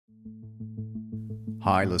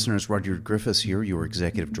Hi, listeners. Rudyard Griffiths here, your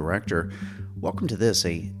Executive Director. Welcome to this,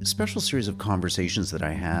 a special series of conversations that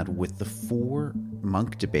I had with the 4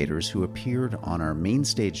 monk debaters who appeared on our main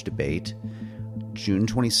stage debate June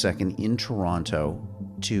 22nd in Toronto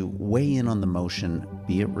to weigh in on the motion,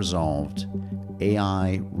 be it resolved,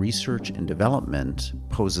 AI research and development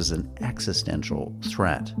poses an existential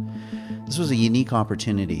threat. This was a unique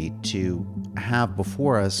opportunity to have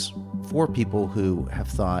before us 4 people who have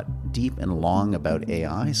thought deep and long about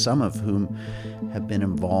AI, some of whom have been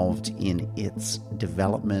involved in its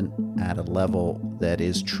development at a level that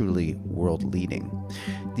is truly world-leading.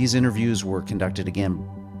 These interviews were conducted again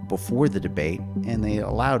before the debate, and they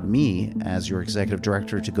allowed me, as your executive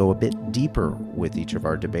director, to go a bit deeper with each of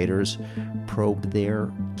our debaters, probe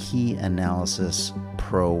their key analysis,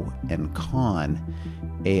 pro and con,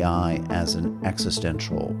 AI as an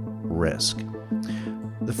existential risk.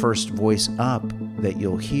 The first voice up that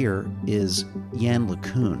you'll hear is Yann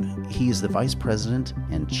LeCun. He's the Vice President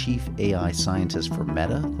and Chief AI Scientist for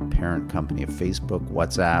Meta, the parent company of Facebook,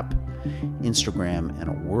 WhatsApp, Instagram, and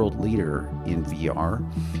a world leader in VR.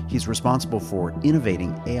 He's responsible for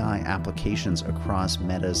innovating AI applications across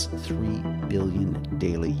Meta's 3 billion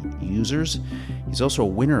daily users. He's also a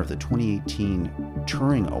winner of the 2018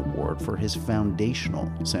 Turing Award for his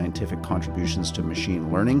foundational scientific contributions to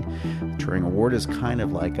machine learning. The Turing Award is kind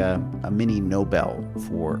of like a mini Nobel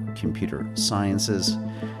for computer sciences.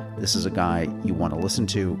 This is a guy you want to listen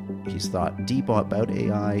to. He's thought deep about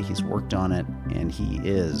AI, he's worked on it, and he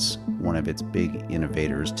is one of its big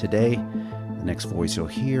innovators. Today, the next voice you'll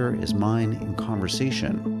hear is mine in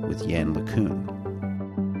conversation with Yann LeCun.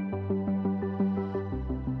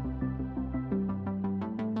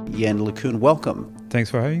 Yann LeCun, welcome.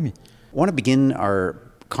 Thanks for having me. I want to begin our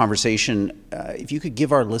conversation. If you could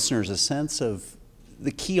give our listeners a sense of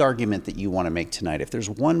the key argument that you want to make tonight. If there's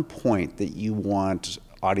one point that you want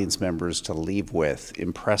audience members to leave with,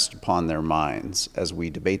 impressed upon their minds as we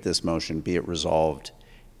debate this motion, be it resolved,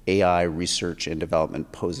 AI research and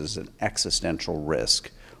development poses an existential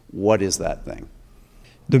risk, what is that thing?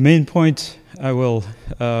 The main point I will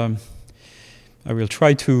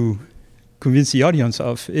try to convince the audience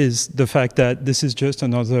of is the fact that this is just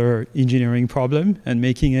another engineering problem, and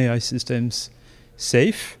making AI systems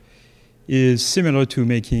safe is similar to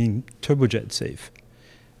making turbojet safe.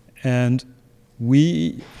 And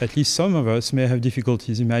we, at least some of us, may have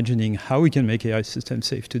difficulties imagining how we can make AI systems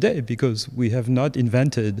safe today because we have not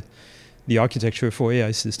invented the architecture for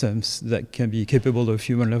AI systems that can be capable of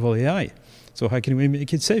human-level AI. So how can we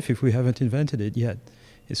make it safe if we haven't invented it yet?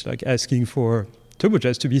 It's like asking for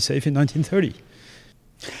turbojets to be safe in 1930.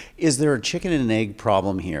 Is there a chicken and egg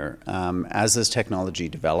problem here? As this technology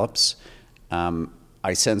develops,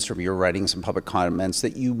 I sense from your writings and public comments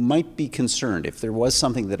that you might be concerned if there was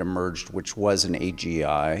something that emerged which was an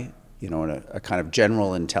AGI, a kind of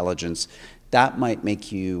general intelligence, that might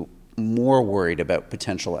make you more worried about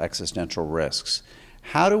potential existential risks.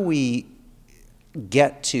 How do we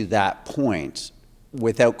get to that point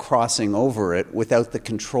without crossing over it, without the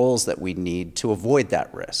controls that we need to avoid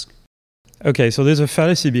that risk? Okay, so there's a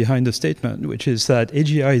fallacy behind the statement, which is that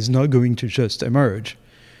AGI is not going to just emerge.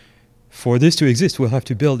 For this to exist, we'll have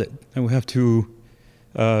to build it, and we have to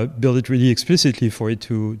build it really explicitly for it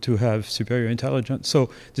to have superior intelligence. So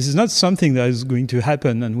this is not something that is going to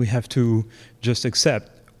happen and we have to just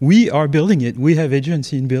accept. We are building it. We have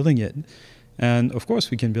agency in building it. And of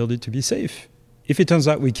course, we can build it to be safe. If it turns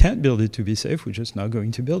out we can't build it to be safe, we're just not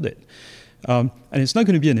going to build it. And it's not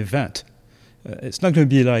going to be an event. It's not going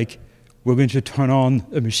to be like we're going to turn on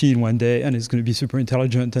a machine one day and it's going to be super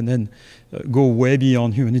intelligent and then go way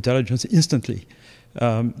beyond human intelligence instantly.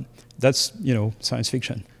 That's, science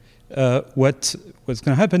fiction. What's going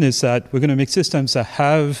to happen is that we're going to make systems that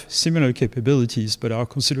have similar capabilities but are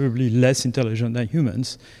considerably less intelligent than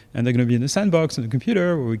humans, and they're going to be in a sandbox in a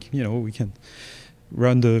computer where we can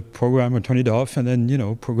run the program or turn it off, and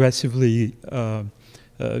then progressively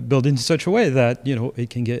build it in such a way that it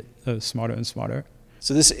can get smarter and smarter.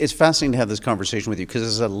 So it's fascinating to have this conversation with you because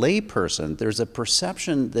as a layperson, there's a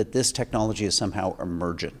perception that this technology is somehow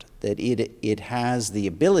emergent, that it has the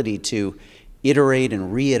ability to iterate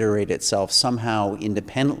and reiterate itself somehow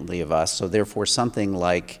independently of us. So therefore, something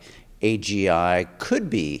like AGI could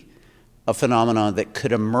be a phenomenon that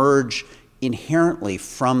could emerge inherently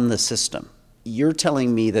from the system. You're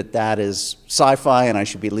telling me that is sci-fi and I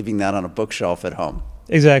should be leaving that on a bookshelf at home.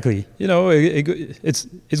 Exactly. It's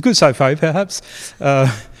good sci-fi perhaps,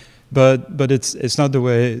 but it's not the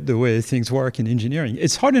way things work in engineering.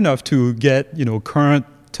 It's hard enough to get current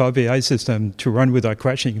top AI system to run without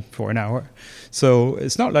crashing for an hour. So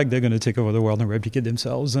it's not like they're going to take over the world and replicate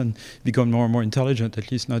themselves and become more and more intelligent,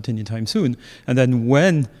 at least not anytime soon. And then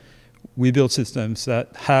when we build systems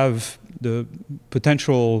that have the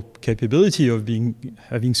potential capability of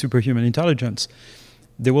having superhuman intelligence,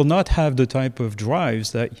 they will not have the type of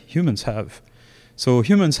drives that humans have. So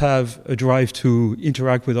humans have a drive to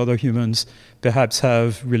interact with other humans, perhaps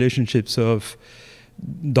have relationships of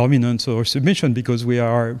dominance or submission because we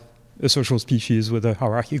are a social species with a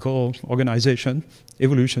hierarchical organization.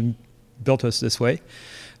 Evolution built us this way.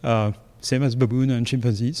 Same as baboon and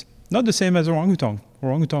chimpanzees. Not the same as orangutan.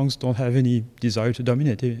 Orangutans don't have any desire to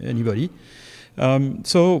dominate anybody.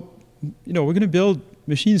 So, we're going to build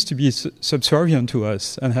machines to be subservient to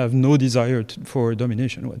us and have no desire for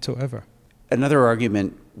domination whatsoever. Another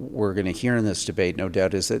argument we're going to hear in this debate, no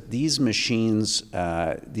doubt, is that these machines,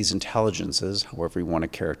 these intelligences, however you want to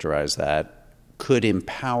characterize that, could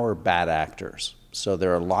empower bad actors. So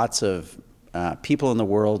there are lots of people in the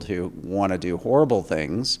world who want to do horrible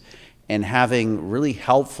things, and having really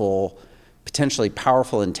helpful, potentially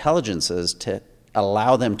powerful intelligences to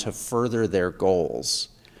allow them to further their goals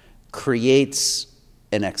creates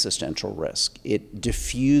an existential risk. It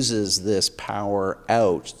diffuses this power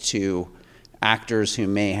out to actors who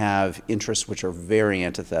may have interests which are very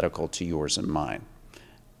antithetical to yours and mine.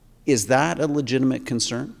 Is that a legitimate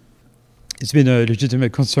concern? It's been a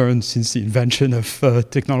legitimate concern since the invention of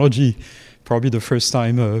technology. Probably the first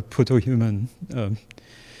time a proto-human,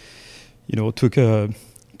 took a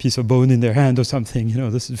piece of bone in their hand or something.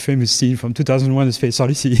 This is a famous scene from 2001: A Space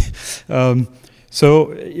Odyssey.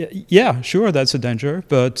 So, yeah, sure, that's a danger.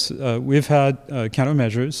 But we've had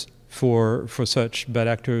countermeasures for such bad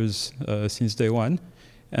actors since day one.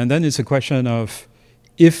 And then it's a question of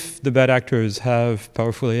if the bad actors have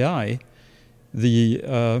powerful AI,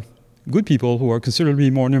 the good people who are considerably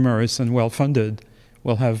more numerous and well-funded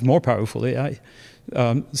will have more powerful AI.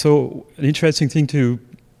 So an interesting thing to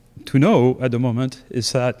know at the moment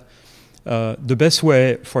is that the best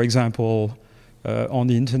way, for example, on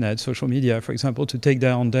the internet, social media, for example, to take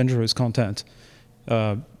down dangerous content,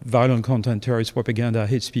 violent content, terrorist propaganda,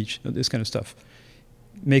 hate speech, this kind of stuff,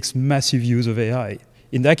 makes massive use of AI.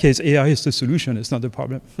 In that case, AI is the solution, it's not the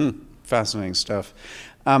problem. Fascinating stuff.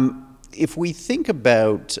 If we think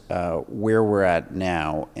about where we're at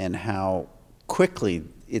now and how quickly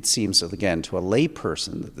it seems, again, to a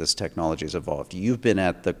layperson that this technology has evolved. You've been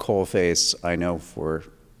at the coalface, I know, for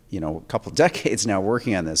a couple decades now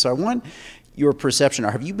working on this. So I want your perception.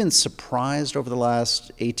 Have you been surprised over the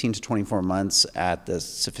last 18 to 24 months at the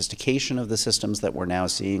sophistication of the systems that we're now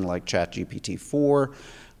seeing, like ChatGPT-4?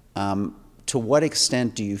 To what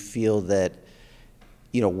extent do you feel that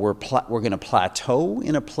we're going to plateau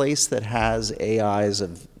in a place that has AIs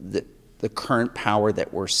of the current power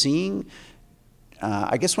that we're seeing?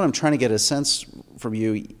 I guess what I'm trying to get a sense from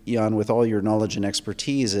you, Yann, with all your knowledge and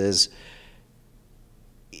expertise is,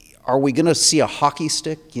 are we going to see a hockey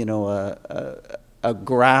stick, a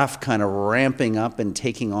graph kind of ramping up and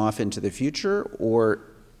taking off into the future? Or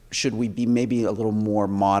should we be maybe a little more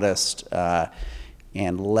modest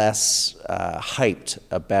and less hyped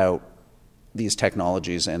about these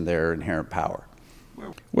technologies and their inherent power?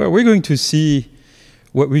 Well, we're going to see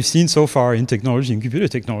what we've seen so far in technology, in computer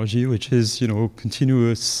technology, which is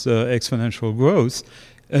continuous exponential growth,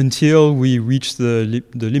 until we reach the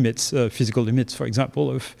limits, physical limits, for example,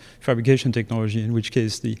 of fabrication technology, in which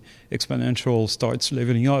case the exponential starts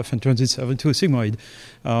leveling off and turns itself into a sigmoid.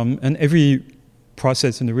 And every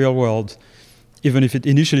process in the real world, even if it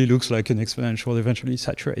initially looks like an exponential, eventually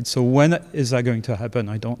saturates. So when is that going to happen?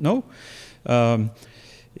 I don't know.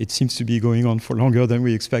 It seems to be going on for longer than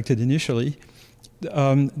we expected initially.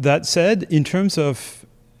 That said, in terms of,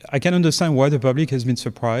 I can understand why the public has been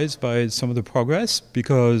surprised by some of the progress,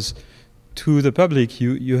 because to the public,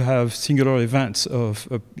 you have singular events of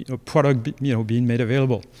a product being made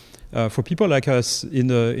available. For people like us in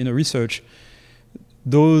the research,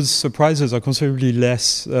 those surprises are considerably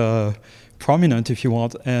less prominent, if you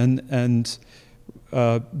want, and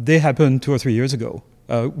they happened 2 or 3 years ago.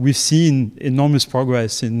 We've seen enormous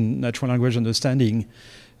progress in natural language understanding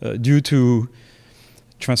due to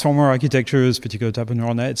transformer architectures, particular type of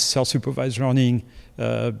neural nets, self-supervised learning,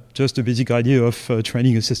 just the basic idea of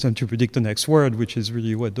training a system to predict the next word, which is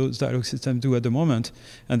really what those dialogue systems do at the moment,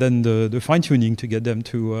 and then the fine-tuning to get them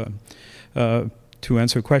to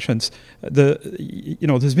answer questions.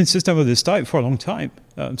 There's been systems of this type for a long time,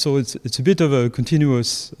 so it's a bit of a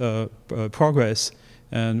continuous progress,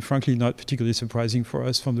 and frankly not particularly surprising for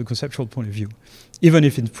us from the conceptual point of view. Even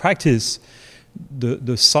if in practice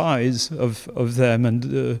the size of them,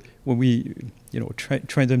 and when we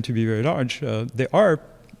train them to be very large, there are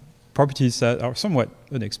properties that are somewhat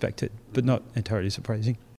unexpected, but not entirely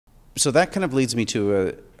surprising. So that kind of leads me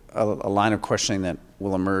to a line of questioning that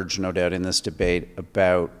will emerge, no doubt, in this debate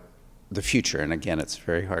about the future. And again, it's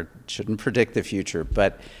very hard, shouldn't predict the future,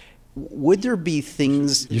 but would there be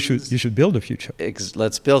things... You should build a future.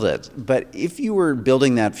 Let's build it. But if you were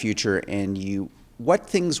building that future, and what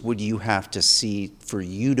things would you have to see for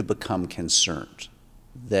you to become concerned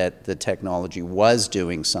that the technology was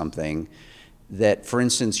doing something that, for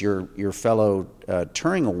instance, your fellow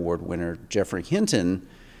Turing Award winner, Geoffrey Hinton,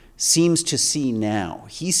 seems to see now?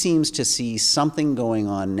 He seems to see something going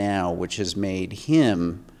on now which has made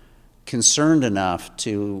him concerned enough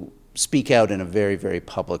to speak out in a very, very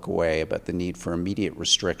public way about the need for immediate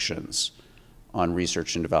restrictions on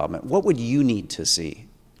research and development. What would you need to see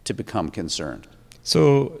to become concerned?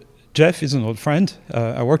 So Jeff is an old friend.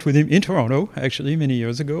 I worked with him in Toronto, actually, many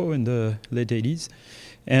years ago in the late 80s.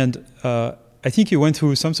 And I think he went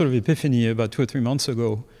through some sort of epiphany about 2 or 3 months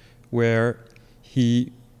ago where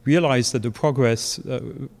he realized that the progress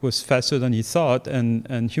was faster than he thought,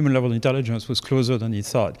 and human-level intelligence was closer than he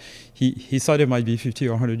thought. He thought it might be 50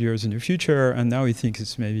 or 100 years in the future, and now he thinks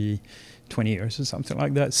it's maybe 20 years or something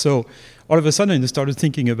like that. So all of a sudden, he started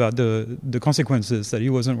thinking about the consequences that he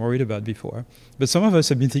wasn't worried about before. But some of us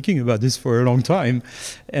have been thinking about this for a long time,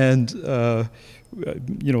 and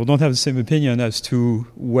don't have the same opinion as to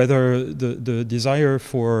whether the desire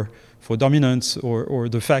for dominance or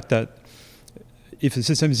the fact that if a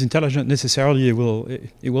system is intelligent, necessarily it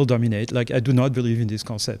will dominate. Like, I do not believe in this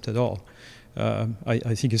concept at all.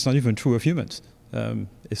 I think it's not even true of humans.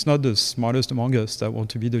 It's not the smartest among us that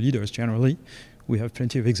want to be the leaders generally. We have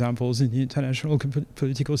plenty of examples in the international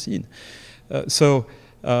political scene. So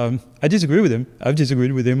I disagree with him. I've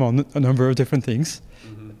disagreed with him on a number of different things.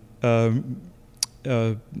 I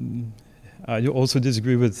also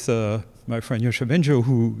disagree with my friend Yoshua Bengio,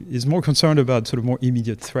 who is more concerned about sort of more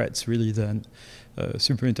immediate threats, really, than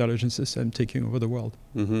super intelligent system taking over the world.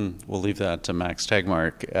 Mm-hmm. We'll leave that to Max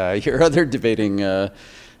Tegmark, your other debating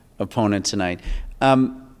opponent tonight.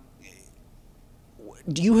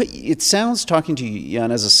 It sounds, talking to you,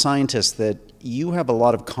 Yann, as a scientist, that you have a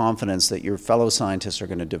lot of confidence that your fellow scientists are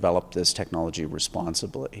going to develop this technology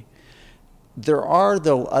responsibly. There are,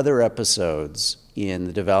 though, other episodes in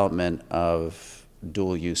the development of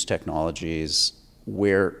dual-use technologies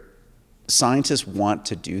where scientists want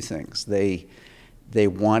to do things. They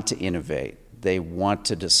want to innovate. They want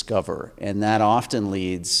to discover. And that often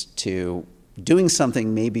leads to doing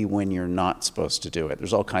something maybe when you're not supposed to do it.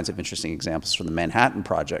 There's all kinds of interesting examples from the Manhattan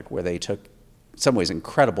Project where they took, in some ways,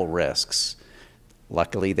 incredible risks.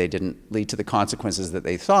 Luckily, they didn't lead to the consequences that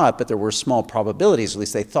they thought, but there were small probabilities, at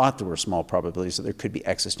least they thought there were small probabilities, that there could be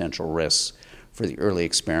existential risks for the early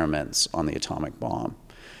experiments on the atomic bomb.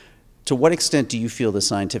 To what extent do you feel the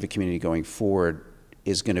scientific community going forward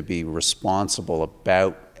is going to be responsible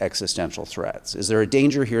about existential threats? Is there a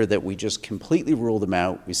danger here that we just completely rule them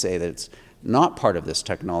out? We say that it's not part of this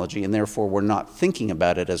technology, and therefore we're not thinking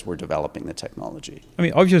about it as we're developing the technology. I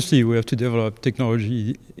mean, obviously we have to develop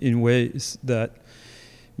technology in ways that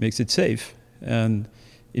makes it safe. And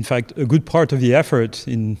in fact, a good part of the effort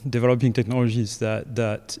in developing technologies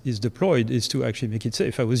that is deployed is to actually make it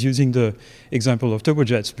safe. I was using the example of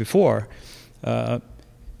turbojets before.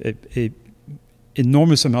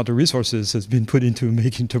 Enormous amount of resources has been put into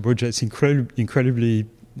making turbojets incredibly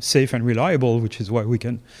safe and reliable, which is why we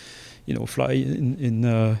can, fly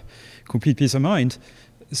in complete peace of mind.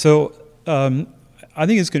 So I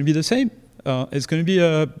think it's going to be the same. It's going to be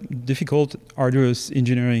a difficult, arduous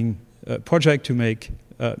engineering project to make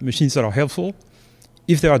machines that are helpful.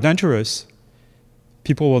 If they are dangerous,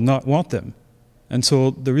 people will not want them. And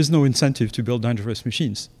so there is no incentive to build dangerous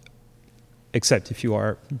machines, except if you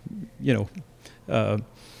are,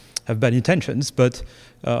 have bad intentions. But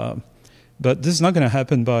this is not going to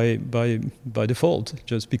happen by default,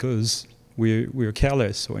 just because we're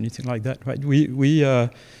careless or anything like that, right? We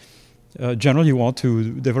generally want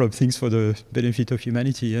to develop things for the benefit of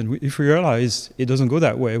humanity, and if we realize it doesn't go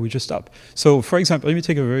that way, we just stop. So, for example, let me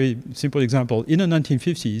take a very simple example. In the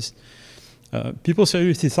 1950s, people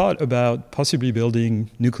seriously thought about possibly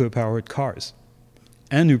building nuclear-powered cars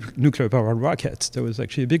and nuclear-powered rockets. There was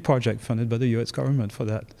actually a big project funded by the U.S. government for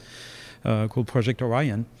that, called Project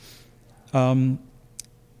Orion.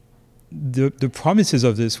 The promises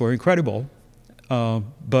of this were incredible,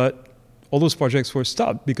 but all those projects were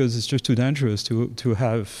stopped because it's just too dangerous to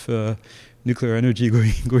have nuclear energy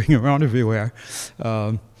going around everywhere.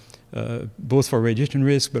 both for radiation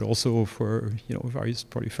risk, but also for various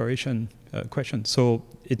proliferation questions. So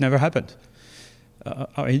it never happened.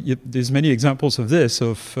 There's many examples of this,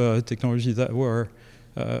 of technology that were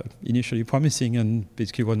initially promising and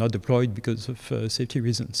basically were not deployed because of safety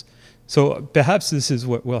reasons. So perhaps this is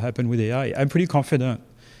what will happen with AI. I'm pretty confident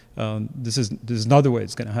this is not the way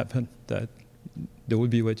it's going to happen, that there will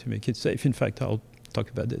be a way to make it safe. In fact, I'll talk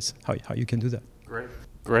about this, how you can do that.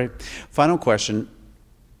 Great. Final question.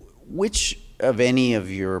 Which of any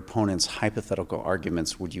of your opponent's hypothetical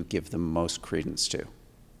arguments would you give the most credence to?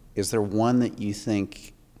 Is there one that you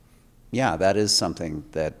think, yeah, that is something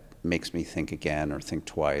that makes me think again or think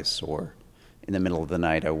twice, or in the middle of the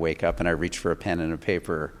night I wake up and I reach for a pen and a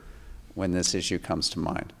paper when this issue comes to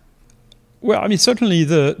mind? Well, I mean, certainly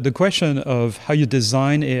the question of how you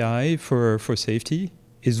design AI for safety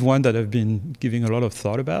is one that I've been giving a lot of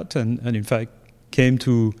thought about, and in fact came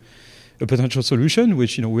to a potential solution,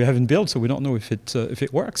 which we haven't built, so we don't know if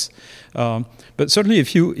it works. But certainly,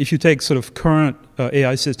 if you take sort of current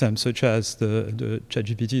AI systems such as the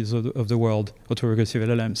ChatGPTs of the world, autoregressive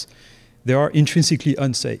LLMs, they are intrinsically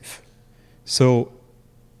unsafe. So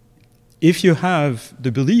if you have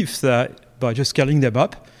the belief that by just scaling them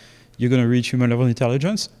up, you're going to reach human-level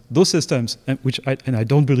intelligence, those systems, and I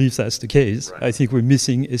don't believe that's the case. Right. I think we're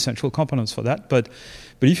missing essential components for that. But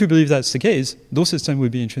if you believe that's the case, those systems will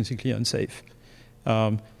be intrinsically unsafe.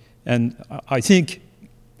 And I think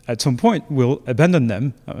at some point we'll abandon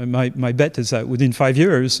them. My bet is that within 5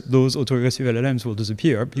 years, those autoregressive LLMs will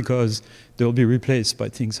disappear because they'll be replaced by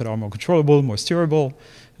things that are more controllable, more steerable,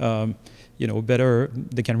 better.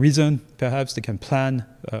 They can reason, perhaps they can plan,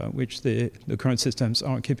 which the current systems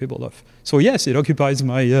aren't capable of. So yes, it occupies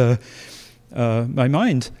my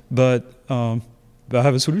mind, but I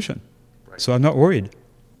have a solution. Right. So I'm not worried.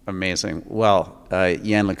 Amazing. Well,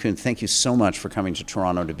 Yann LeCun, thank you so much for coming to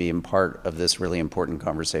Toronto to be a part of this really important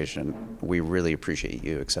conversation. We really appreciate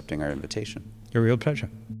you accepting our invitation. A real pleasure.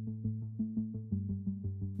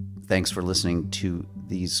 Thanks for listening to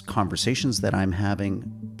these conversations that I'm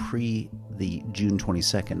having pre the June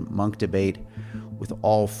 22nd Munk debate with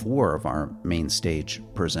all 4 of our main stage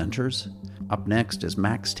presenters. Up next is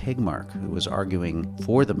Max Tegmark, who is arguing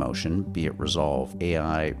for the motion, be it resolved,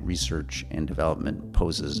 AI research and development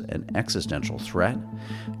poses an existential threat.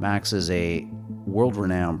 Max is a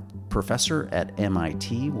world-renowned professor at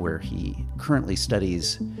MIT, where he currently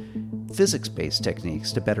studies physics-based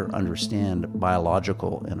techniques to better understand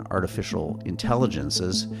biological and artificial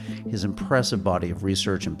intelligences. His impressive body of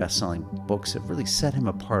research and best-selling books have really set him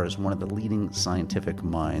apart as one of the leading scientific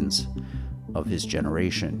minds of his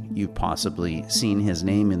generation. You've possibly seen his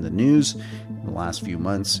name in the news. In the last few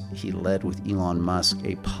months, he led with Elon Musk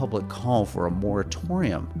a public call for a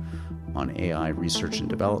moratorium on AI research and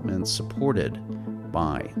development, supported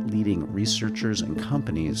by leading researchers and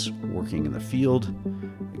companies working in the field.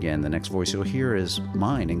 Again, the next voice you'll hear is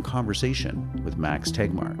mine in conversation with Max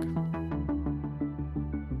Tegmark.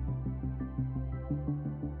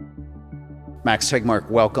 Max Tegmark,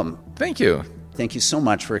 welcome. Thank you. Thank you so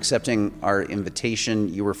much for accepting our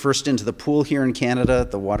invitation. You were first into the pool here in Canada.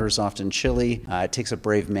 The water's often chilly. It takes a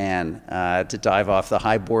brave man to dive off the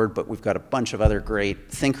high board, but we've got a bunch of other great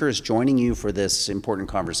thinkers joining you for this important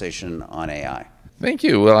conversation on AI. Thank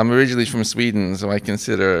you. Well, I'm originally from Sweden, so I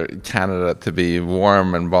consider Canada to be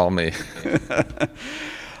warm and balmy.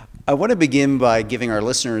 I want to begin by giving our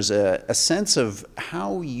listeners a sense of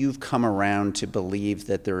how you've come around to believe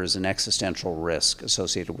that there is an existential risk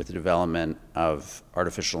associated with the development of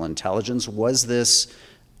artificial intelligence. Was this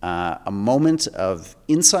a moment of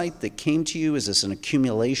insight that came to you? Is this an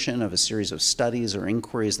accumulation of a series of studies or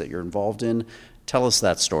inquiries that you're involved in? Tell us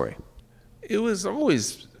that story. It was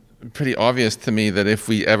always pretty obvious to me that if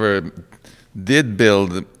we ever did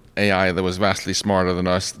build AI that was vastly smarter than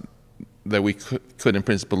us, that we could in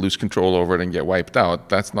principle lose control over it and get wiped out.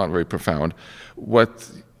 That's not very profound.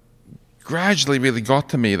 What gradually really got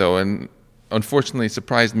to me, though, and unfortunately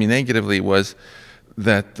surprised me negatively, was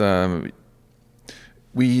that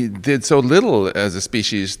we did so little as a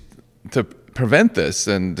species to prevent this,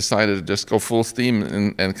 and decided to just go full steam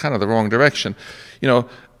in kind of the wrong direction.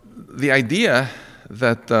 The idea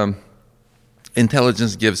that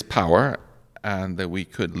intelligence gives power, and that we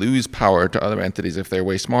could lose power to other entities if they're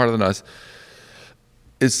way smarter than us,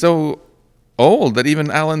 is so old that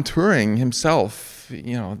even Alan Turing himself,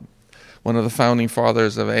 one of the founding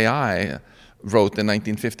fathers of AI, wrote in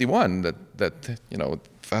 1951 that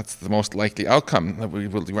that's the most likely outcome, that we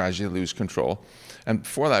will gradually lose control. And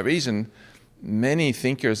for that reason, many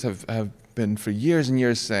thinkers have been for years and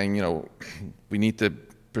years saying, we need to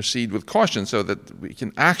proceed with caution so that we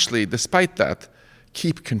can actually, despite that,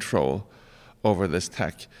 keep control over this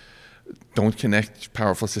tech. Don't connect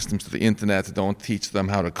powerful systems to the internet. Don't teach them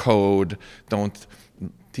how to code. Don't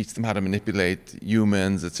teach them how to manipulate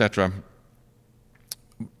humans, etc.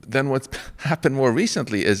 Then what's happened more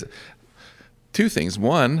recently is two things.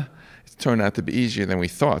 One, it turned out to be easier than we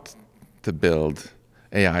thought to build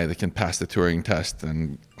AI that can pass the Turing test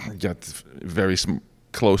and get very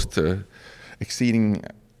close to exceeding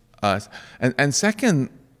us. And second,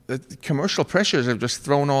 the commercial pressures have just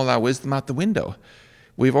thrown all our wisdom out the window.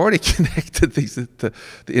 We've already connected these to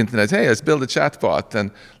the internet. Hey, let's build a chatbot,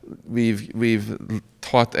 and we've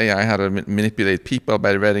taught AI how to manipulate people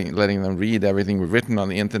by letting them read everything we've written on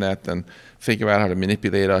the internet and figure out how to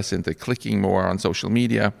manipulate us into clicking more on social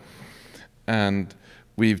media. And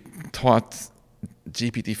we've taught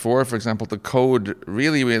GPT-4, for example, to code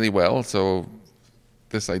really, really well. So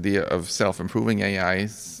this idea of self-improving AI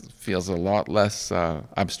feels a lot less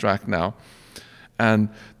abstract now. And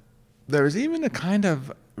there's even a kind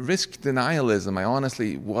of risk denialism I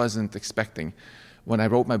honestly wasn't expecting. When I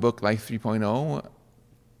wrote my book, Life 3.0,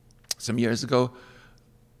 some years ago,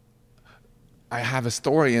 I have a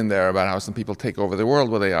story in there about how some people take over the world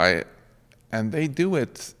with AI, and they do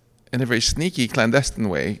it in a very sneaky, clandestine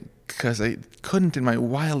way, because I couldn't in my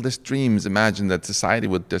wildest dreams imagine that society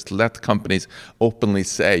would just let companies openly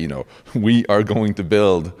say, we are going to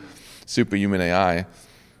build superhuman AI,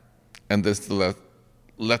 and just let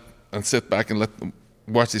and sit back and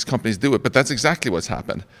watch these companies do it. But that's exactly what's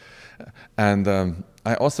happened. And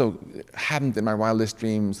I also hadn't in my wildest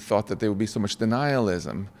dreams thought that there would be so much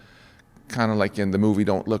denialism, kind of like in the movie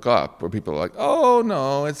Don't Look Up, where people are like, oh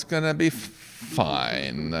no, it's going to be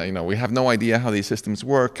fine. We have no idea how these systems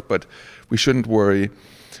work, but we shouldn't worry.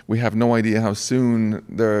 We have no idea how soon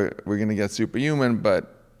we're going to get superhuman,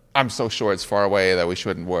 but I'm so sure it's far away that we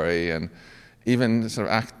shouldn't worry. And even sort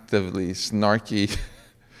of actively snarky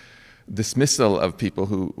dismissal of people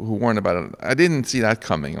who warn about it. I didn't see that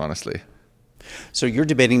coming, honestly. So your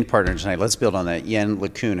debating partner tonight, let's build on that. Yann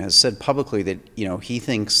LeCun has said publicly that he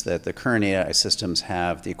thinks that the current AI systems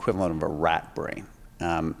have the equivalent of a rat brain.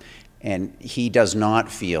 And he does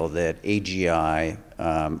not feel that AGI,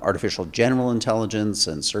 artificial general intelligence,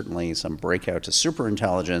 and certainly some breakout to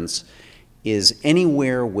superintelligence, is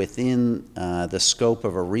anywhere within the scope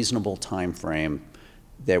of a reasonable time frame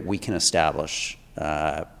that we can establish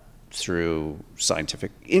through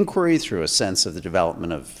scientific inquiry, through a sense of the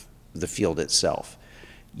development of the field itself.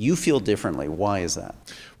 You feel differently. Why is that?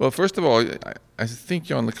 Well, first of all, I think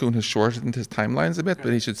Yann LeCun has shortened his timelines a bit,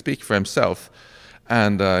 but he should speak for himself.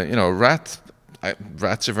 And, rats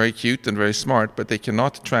are very cute and very smart, but they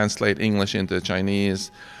cannot translate English into Chinese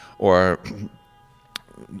or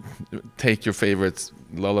take your favorite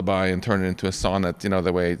lullaby and turn it into a sonnet,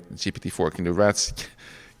 the way GPT-4 can do. Rats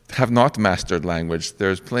have not mastered language.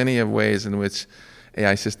 There's plenty of ways in which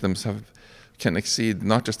AI systems can exceed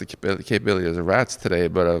not just the capabilities of rats today,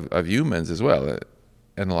 but of humans as well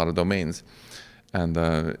in a lot of domains.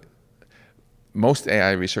 And most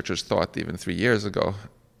AI researchers thought even 3 years ago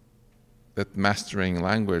that mastering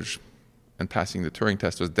language and passing the Turing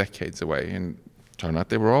test was decades away. And turned out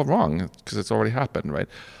they were all wrong because it's already happened, right?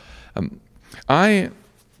 I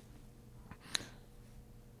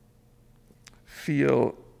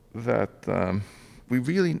feel that we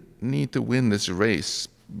really need to win this race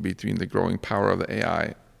between the growing power of the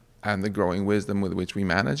AI and the growing wisdom with which we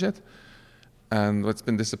manage it. And what's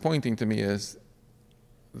been disappointing to me is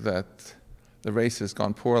that the race has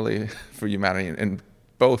gone poorly for humanity in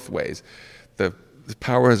both ways. The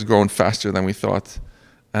power has grown faster than we thought,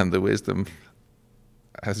 and the wisdom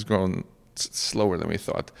has grown slower than we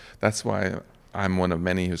thought. That's why I'm one of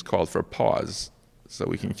many who's called for a pause so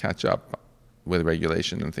we can catch up with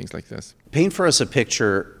regulation and things like this. Paint for us a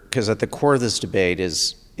picture, because at the core of this debate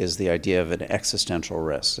is the idea of an existential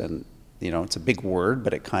risk. And, it's a big word,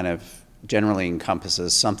 but it kind of generally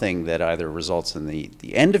encompasses something that either results in the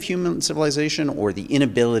end of human civilization or the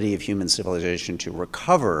inability of human civilization to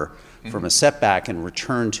recover from a setback and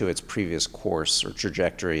return to its previous course or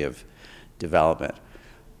trajectory of development.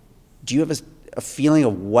 Do you have a feeling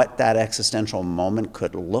of what that existential moment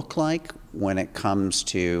could look like when it comes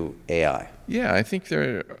to AI? Yeah, I think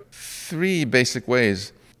there are three basic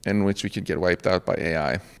ways in which we could get wiped out by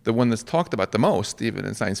AI. The one that's talked about the most, even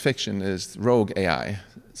in science fiction, is rogue AI.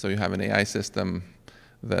 So you have an AI system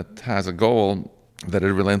that has a goal that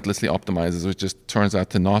it relentlessly optimizes, which just turns out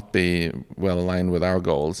to not be well aligned with our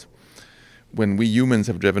goals. When we humans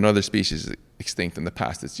have driven other species extinct in the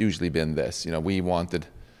past, it's usually been this. We wanted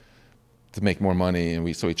to make more money,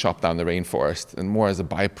 and so we chopped down the rainforest, and more as a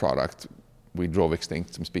byproduct, we drove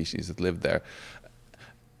extinct some species that lived there.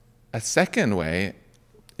 A second way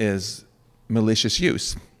is malicious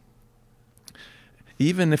use.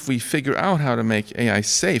 Even if we figure out how to make AI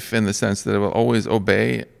safe in the sense that it will always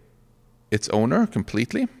obey its owner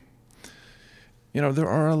completely, there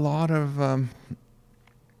are a lot of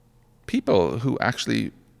people who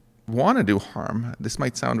actually want to do harm. This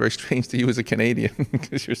might sound very strange to you as a Canadian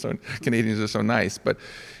because Canadians are so nice, but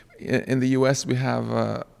in the US we have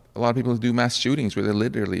a lot of people who do mass shootings where they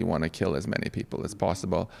literally want to kill as many people as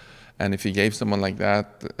possible. And if you gave someone like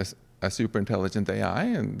that a super intelligent AI,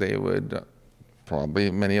 and they would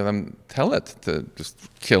probably, many of them, tell it to just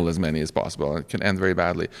kill as many as possible. It can end very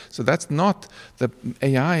badly. So that's not the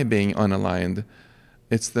AI being unaligned,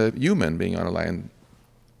 it's the human being unaligned.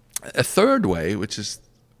 A third way, which is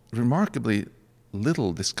remarkably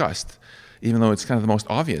little discussed, even though it's kind of the most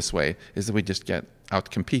obvious way, is that we just get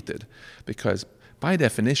outcompeted. Because by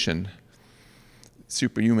definition,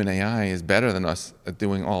 superhuman AI is better than us at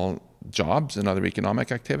doing all jobs and other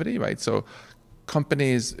economic activity, right? So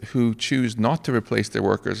companies who choose not to replace their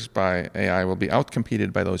workers by AI will be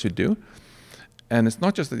outcompeted by those who do. And it's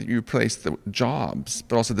not just that you replace the jobs,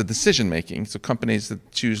 but also the decision making. So companies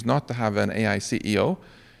that choose not to have an AI CEO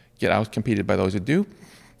get outcompeted by those who do.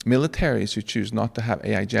 Militaries who choose not to have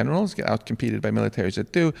AI generals get outcompeted by militaries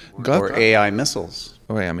that do. Or AI missiles.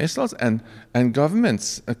 Or AI missiles. And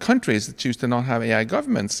governments, countries that choose to not have AI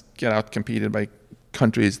governments get outcompeted by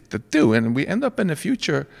countries that do. And we end up in a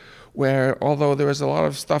future where, although there is a lot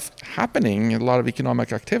of stuff happening, a lot of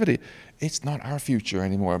economic activity, it's not our future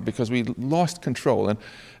anymore because we lost control. And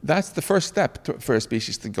that's the first step for a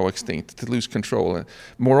species to go extinct, to lose control. And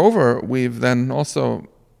moreover, we've then also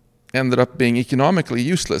ended up being economically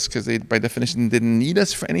useless because they, by definition, didn't need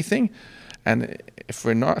us for anything. And if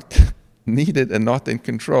we're not needed and not in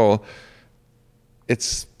control,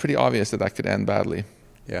 it's pretty obvious that that could end badly.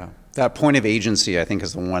 Yeah. That point of agency, I think,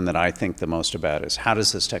 is the one that I think the most about, is how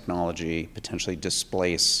does this technology potentially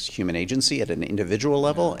displace human agency at an individual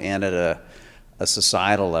level and at a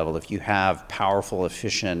societal level? If you have powerful,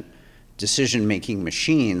 efficient decision-making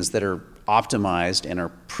machines that are optimized and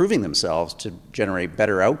are proving themselves to generate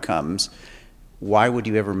better outcomes, why would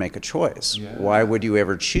you ever make a choice? Yeah. Why would you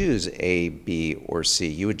ever choose A, B, or C?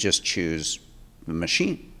 You would just choose the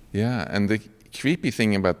machine. Yeah, and the creepy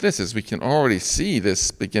thing about this is we can already see this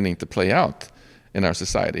beginning to play out in our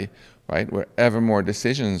society, right? Where ever more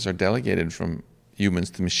decisions are delegated from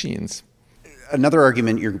humans to machines. Another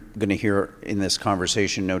argument you're going to hear in this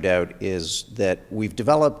conversation, no doubt, is that we've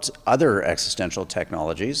developed other existential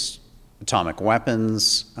technologies, atomic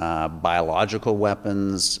weapons, biological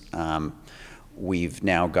weapons. We've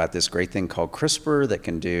now got this great thing called CRISPR that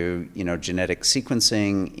can do, genetic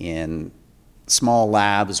sequencing in small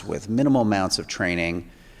labs with minimal amounts of training.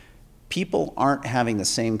 People aren't having the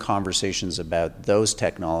same conversations about those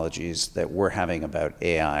technologies that we're having about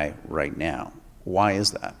AI right now. Why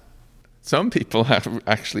is that? Some people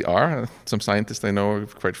actually are. Some scientists I know are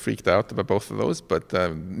quite freaked out about both of those, but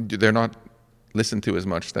they're not listened to as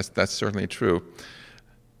much. That's certainly true.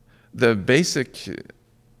 The basic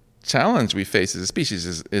challenge we face as a species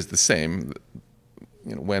is the same.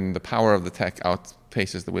 When the power of the tech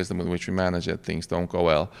outpaces the wisdom with which we manage it, things don't go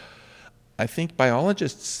well. I think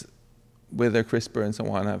biologists, with their CRISPR and so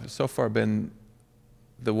on, have so far been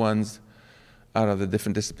the ones out of the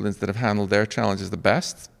different disciplines that have handled their challenges the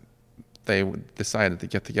best. They decided to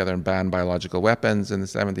get together and ban biological weapons. In the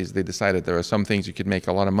 70s, they decided there are some things you could make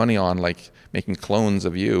a lot of money on, like making clones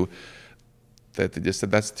of you, that they just said,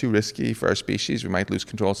 that's too risky for our species. We might lose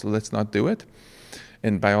control, so let's not do it.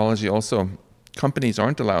 In biology also, companies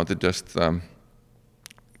aren't allowed to just come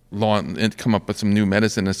up with some new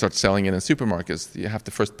medicine and start selling it in supermarkets. You have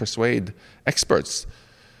to first persuade experts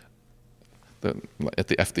at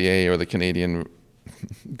the FDA or the Canadian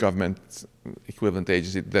government equivalent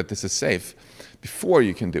agency that this is safe before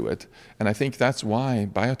you can do it. And I think that's why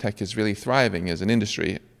biotech is really thriving as an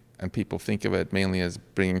industry, and people think of it mainly as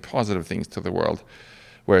bringing positive things to the world,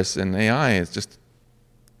 whereas in AI it's just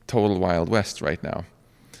total Wild West right now.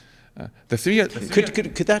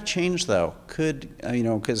 Could that change though?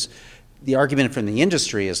 Because the argument from the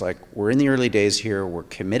industry is like, we're in the early days here, we're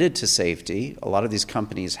committed to safety. A lot of these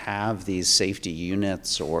companies have these safety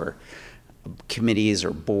units or committees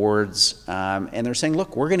or boards, and they're saying,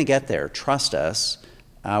 look, we're going to get there, trust us.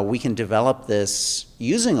 We can develop this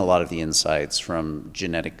using a lot of the insights from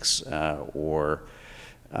genetics or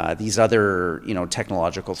these other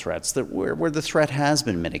technological threats where the threat has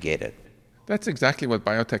been mitigated. That's exactly what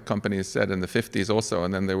biotech companies said in the 50s also,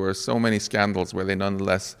 and then there were so many scandals where they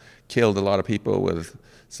nonetheless killed a lot of people with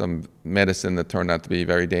some medicine that turned out to be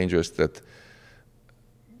very dangerous, that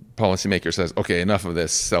policymaker says, okay, enough of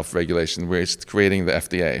this self-regulation. We're just creating the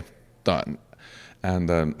FDA. Done.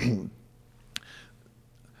 And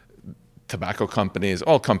tobacco companies,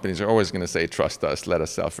 all companies are always going to say, trust us, let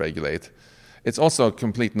us self-regulate. It's also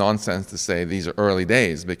complete nonsense to say these are early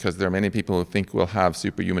days, because there are many people who think we'll have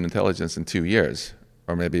superhuman intelligence in 2 years,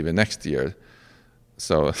 or maybe even next year.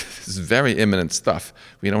 So it's very imminent stuff.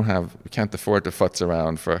 We can't afford to futz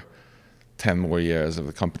around for 10 more years of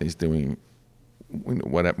the companies doing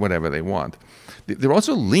whatever they want. They're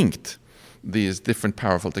also linked, these different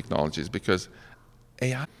powerful technologies, because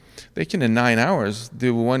AI, they can in 9 hours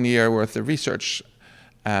do 1 year worth of research.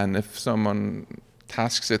 And if someone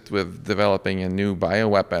tasks it with developing a new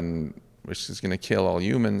bioweapon, which is going to kill all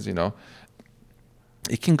humans,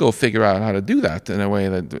 it can go figure out how to do that in a way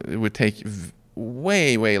that it would take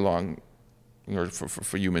way, way long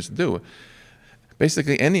for humans to do.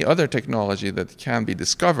 Basically, any other technology that can be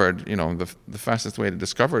discovered, the fastest way to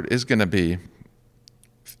discover it is going to be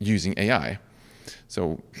using AI.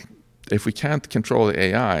 So if we can't control the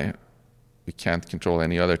AI, we can't control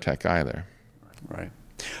any other tech either. Right.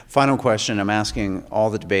 Final question I'm asking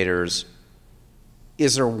all the debaters.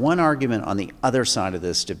 Is there one argument on the other side of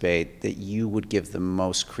this debate that you would give the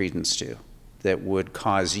most credence to, that would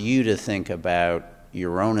cause you to think about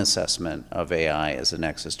your own assessment of AI as an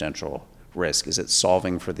existential risk? Is it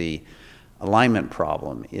solving for the alignment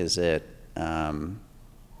problem? Is it,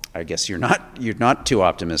 I guess you're not too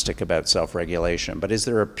optimistic about self-regulation, but is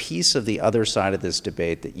there a piece of the other side of this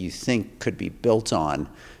debate that you think could be built on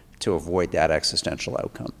to avoid that existential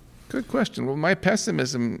outcome? Good question. Well, my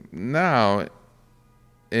pessimism now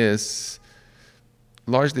is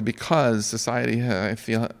largely because society, I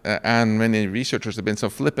feel, and many researchers have been so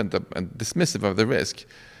flippant and dismissive of the risk.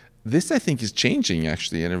 This, I think, is changing,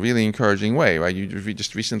 actually, in a really encouraging way. Right? We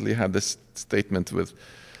just recently had this statement with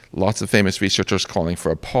lots of famous researchers calling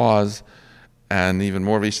for a pause, and even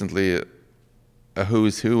more recently, a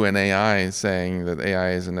who's who in AI saying that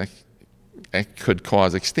AI is could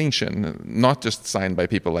cause extinction, not just signed by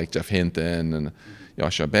people like Jeff Hinton and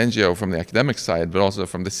Yoshua Bengio from the academic side, but also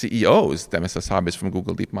from the CEOs, Demis Hassabis from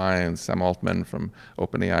Google DeepMind, Sam Altman from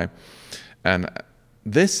OpenAI. And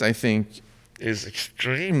this, I think, is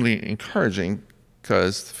extremely encouraging,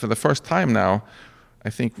 because for the first time now, I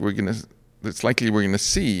think it's likely we're going to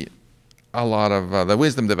see a lot of the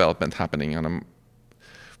wisdom development happening,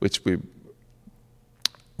 which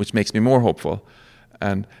makes me more hopeful.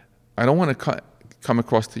 And I don't want to come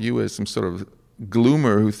across to you as some sort of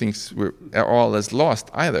gloomer who thinks we're all as lost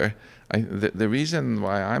either. The reason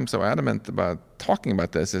why I'm so adamant about talking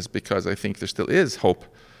about this is because I think there still is hope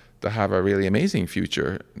to have a really amazing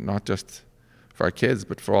future, not just for our kids,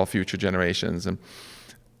 but for all future generations. And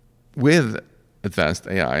with advanced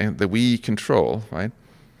AI that we control, right?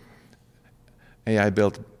 AI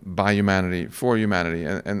built by humanity, for humanity.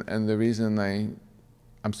 And the reason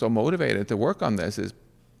I'm so motivated to work on this is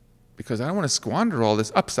because I don't want to squander all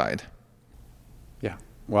this upside. Yeah.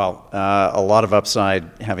 Well, a lot of upside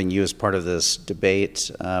having you as part of this debate.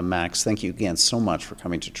 Max, thank you again so much for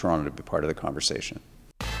coming to Toronto to be part of the conversation.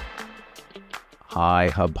 Hi,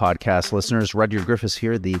 Hub Podcast listeners. Rudyard Griffiths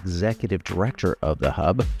here, the Executive Director of the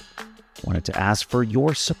Hub. Wanted to ask for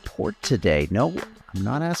your support today. No, I'm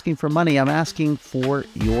not asking for money. I'm asking for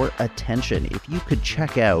your attention. If you could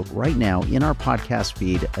check out right now in our podcast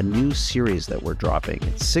feed a new series that we're dropping.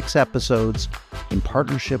 It's 6 episodes in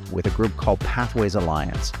partnership with a group called Pathways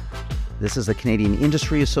Alliance. This is the Canadian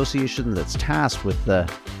Industry Association that's tasked with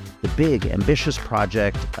the big, ambitious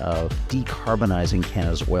project of decarbonizing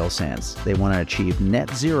Canada's oil sands. They want to achieve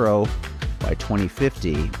net zero by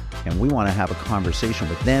 2050, and we want to have a conversation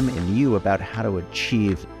with them and you about how to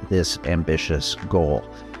achieve this ambitious goal.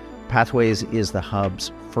 Pathways is the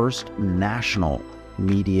Hub's first national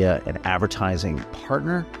media and advertising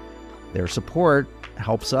partner. Their support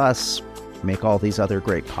helps us make all these other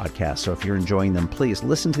great podcasts. So if you're enjoying them, please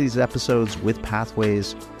listen to these episodes with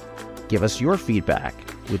Pathways. Give us your feedback.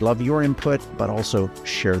 We'd love your input, but also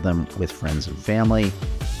share them with friends and family.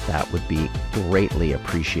 That would be greatly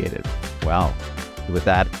appreciated. Well, with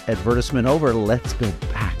that advertisement over, let's go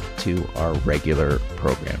back to our regular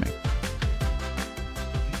programming.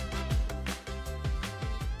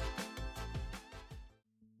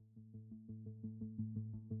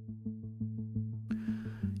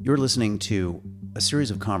 You're listening to a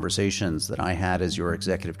series of conversations that I had as your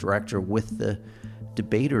executive director with the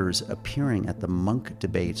debaters appearing at the Munk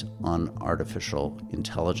debate on artificial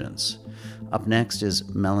intelligence. Up next is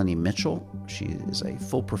Melanie Mitchell. She is a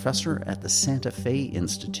full professor at the Santa Fe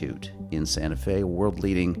Institute in Santa Fe, a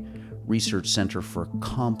world-leading research center for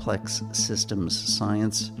complex systems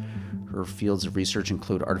science. Her fields of research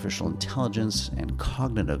include artificial intelligence and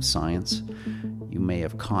cognitive science. You may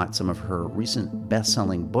have caught some of her recent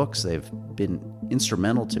best-selling books. They've been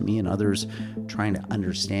instrumental to me and others trying to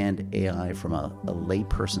understand AI from a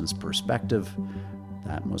layperson's perspective.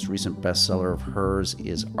 That most recent bestseller of hers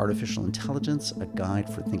is Artificial Intelligence, A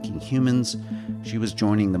Guide for Thinking Humans. She was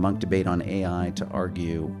joining the Munk debate on AI to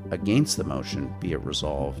argue against the motion, be it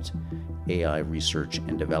resolved. AI research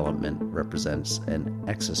and development represents an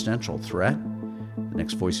existential threat. The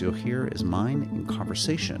next voice you'll hear is mine in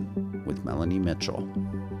conversation with Melanie Mitchell.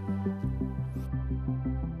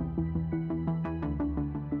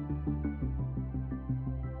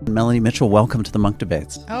 Melanie Mitchell, welcome to the Munk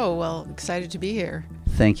Debates. Oh, well, excited to be here.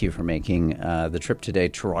 Thank you for making the trip today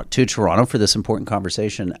to Toronto for this important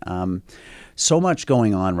conversation. So much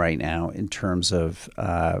going on right now in terms of,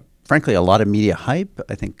 frankly, a lot of media hype.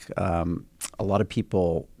 I think a lot of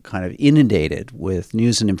people kind of inundated with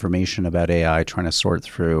news and information about AI, trying to sort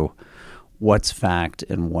through what's fact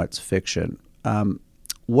and what's fiction.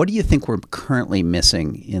 What do you think we're currently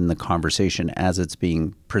missing in the conversation as it's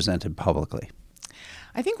being presented publicly?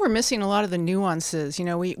 I think we're missing a lot of the nuances. You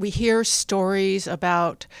know, we hear stories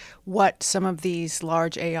about what some of these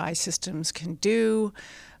large AI systems can do,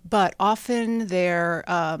 but often they're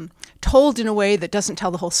told in a way that doesn't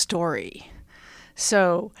tell the whole story.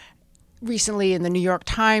 So recently in the New York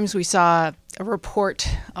Times, we saw a report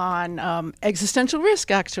on existential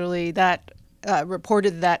risk, actually, that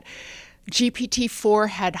reported that GPT-4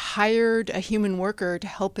 had hired a human worker to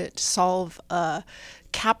help it solve a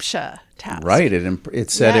CAPTCHA task. Right.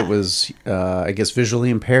 It said it was, I guess,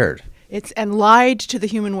 visually impaired. And lied to the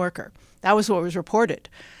human worker. That was what was reported.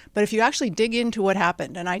 But if you actually dig into what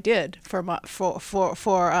happened, and I did for my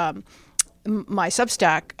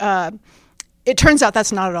Substack, it turns out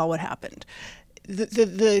that's not at all what happened.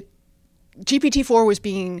 The GPT-4 was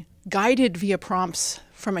being guided via prompts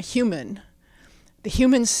from a human. The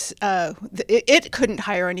humans, it couldn't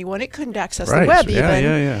hire anyone. It couldn't access the web even.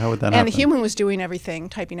 Yeah. How would that happen? And the human was doing everything,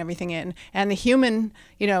 typing everything in. And the human,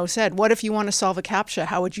 said, what if you want to solve a CAPTCHA?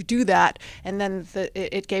 How would you do that? And then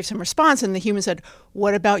it gave some response. And the human said,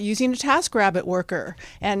 what about using a TaskRabbit worker?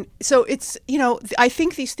 And so it's, I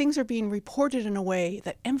think these things are being reported in a way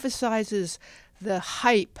that emphasizes the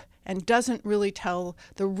hype and doesn't really tell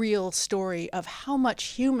the real story of how much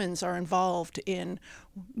humans are involved in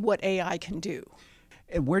what AI can do.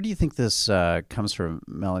 And where do you think this comes from,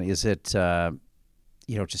 Melanie? Is it,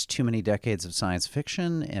 just too many decades of science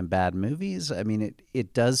fiction and bad movies? I mean,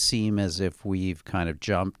 it does seem as if we've kind of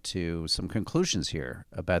jumped to some conclusions here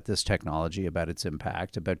about this technology, about its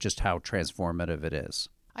impact, about just how transformative it is.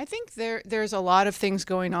 I think there's a lot of things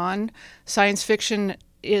going on. Science fiction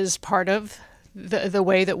is part of the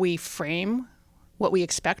way that we frame what we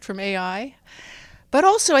expect from AI. But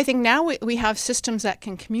also, I think now we have systems that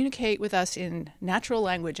can communicate with us in natural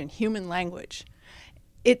language and human language.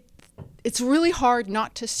 It's really hard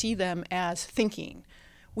not to see them as thinking.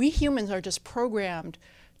 We humans are just programmed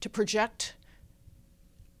to project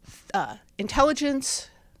intelligence,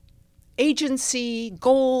 agency,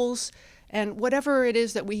 goals, and whatever it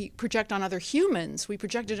is that we project on other humans, we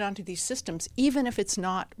project it onto these systems, even if it's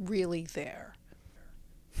not really there.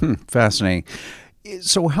 Fascinating.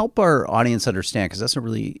 So help our audience understand, because that's a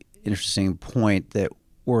really interesting point, that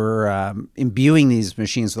we're imbuing these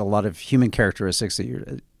machines with a lot of human characteristics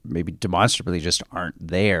that maybe demonstrably just aren't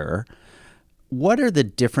there. What are the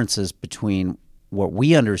differences between what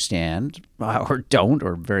we understand, or don't,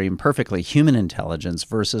 or very imperfectly, human intelligence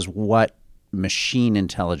versus what machine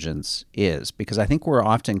intelligence is? Because I think we're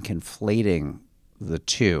often conflating the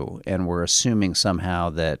two, and we're assuming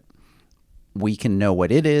somehow that we can know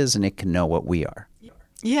what it is and it can know what we are.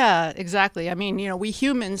 Yeah, exactly. I mean, we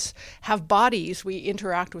humans have bodies. We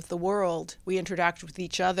interact with the world. We interact with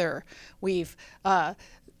each other. We've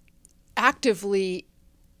actively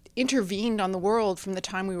intervened on the world from the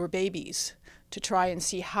time we were babies to try and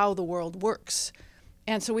see how the world works.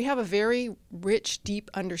 And so we have a very rich,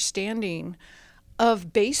 deep understanding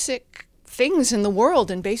of basic things in the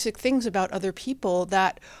world and basic things about other people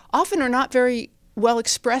that often are not very well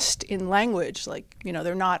expressed in language. Like,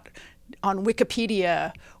 they're not on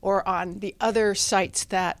Wikipedia or on the other sites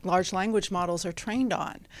that large language models are trained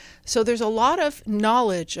on. So there's a lot of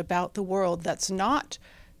knowledge about the world that's not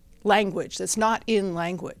language, that's not in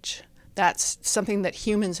language. That's something that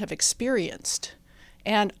humans have experienced.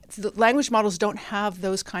 And the language models don't have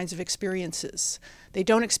those kinds of experiences. They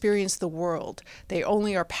don't experience the world. They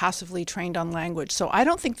only are passively trained on language. So I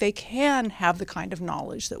don't think they can have the kind of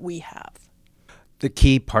knowledge that we have. The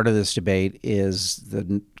key part of this debate is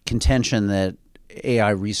the contention that AI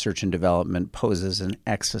research and development poses an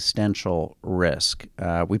existential risk.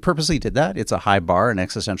 We purposely did that. It's a high bar, an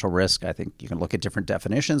existential risk. I think you can look at different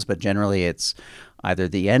definitions, but generally it's either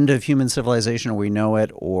the end of human civilization, we know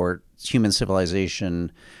it, or human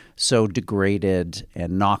civilization so degraded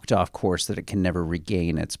and knocked off course that it can never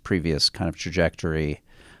regain its previous kind of trajectory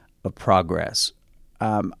of progress.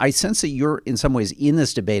 I sense that you're in some ways in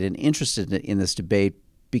this debate and interested in this debate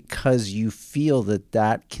because you feel that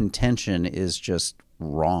that contention is just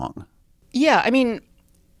wrong. Yeah, I mean,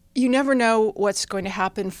 you never know what's going to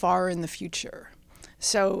happen far in the future.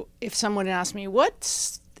 So if someone asked me,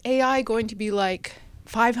 what's AI going to be like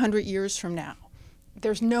 500 years from now?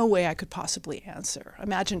 There's no way I could possibly answer.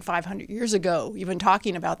 Imagine 500 years ago, even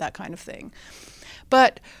talking about that kind of thing.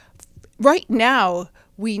 But right now,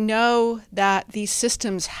 we know that these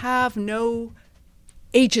systems have no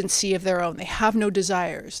agency of their own. They have no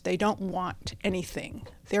desires. They don't want anything.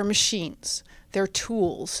 They're machines. They're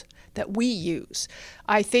tools that we use.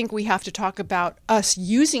 I think we have to talk about us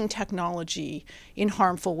using technology in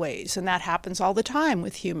harmful ways, and that happens all the time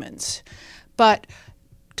with humans. But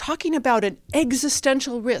talking about an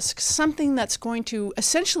existential risk, something that's going to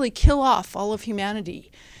essentially kill off all of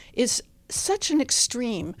humanity, is such an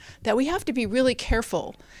extreme that we have to be really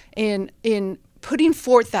careful in putting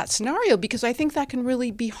forth that scenario, because I think that can really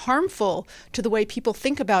be harmful to the way people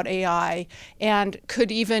think about AI and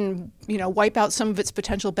could even, wipe out some of its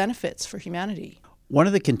potential benefits for humanity. One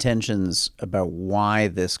of the contentions about why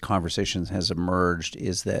this conversation has emerged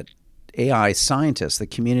is that AI scientists, the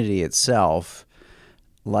community itself,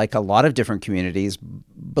 like a lot of different communities,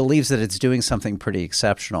 believes that it's doing something pretty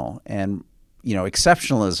exceptional. And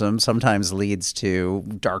exceptionalism sometimes leads to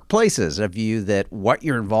dark places, a view that what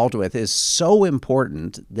you're involved with is so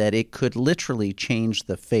important that it could literally change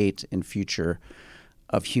the fate and future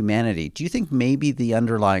of humanity. Do you think maybe the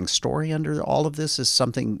underlying story under all of this is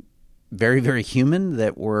something very, very human,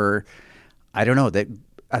 that that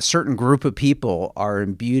a certain group of people are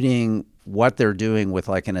imbuing what they're doing with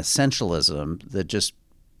like an essentialism that just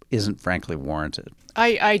isn't frankly warranted?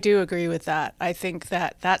 I do agree with that. I think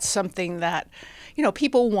that that's something that,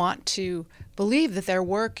 people want to believe that their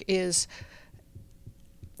work is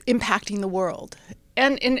impacting the world.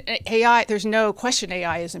 And in AI, there's no question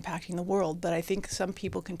AI is impacting the world, but I think some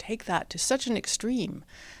people can take that to such an extreme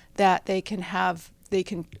that they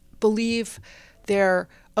can believe their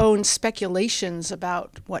own speculations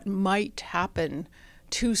about what might happen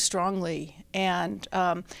too strongly. And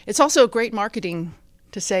it's also great marketing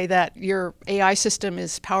to say that your AI system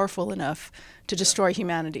is powerful enough to destroy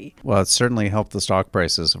humanity. Well, it's certainly helped the stock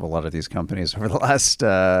prices of a lot of these companies over the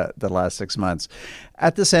last 6 months.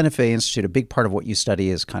 At the Santa Fe Institute, a big part of what you study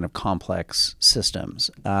is kind of complex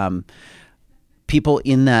systems. People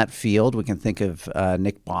in that field, we can think of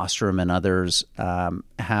Nick Bostrom and others,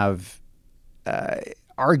 have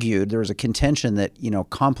argued, there was a contention that,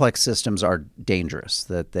 complex systems are dangerous,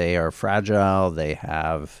 that they are fragile, they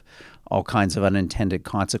have all kinds of unintended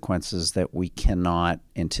consequences that we cannot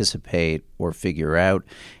anticipate or figure out.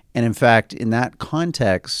 And in fact, in that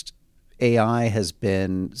context, AI has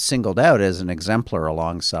been singled out as an exemplar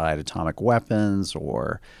alongside atomic weapons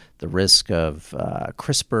or the risk of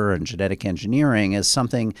CRISPR and genetic engineering as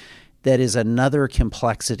something that is another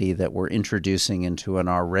complexity that we're introducing into an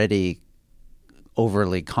already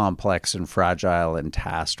overly complex and fragile and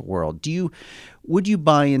tasked world. Would you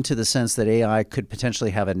buy into the sense that AI could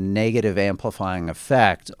potentially have a negative amplifying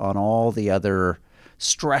effect on all the other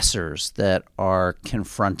stressors that are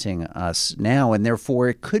confronting us now, and therefore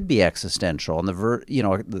it could be existential and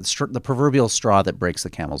the proverbial straw that breaks the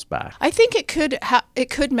camel's back? I think it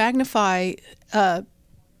could magnify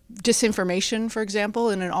disinformation, for example,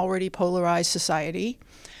 in an already polarized society.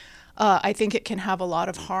 I think it can have a lot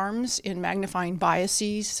of harms in magnifying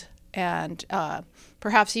biases and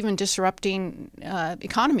perhaps even disrupting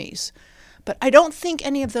economies. But I don't think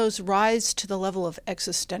any of those rise to the level of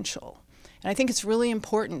existential. And I think it's really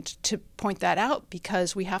important to point that out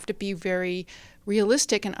because we have to be very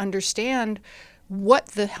realistic and understand what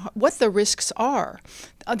the risks are.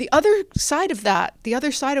 The other side of that, the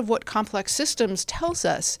other side of what complex systems tells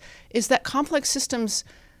us is that complex systems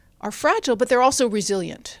are fragile, but they're also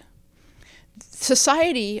resilient.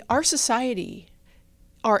 Our society,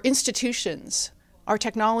 our institutions, our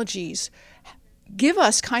technologies give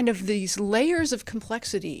us kind of these layers of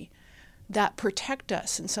complexity that protect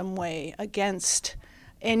us in some way against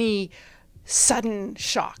any sudden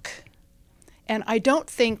shock. And I don't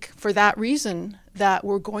think for that reason that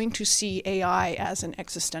we're going to see AI as an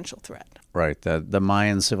existential threat. Right. The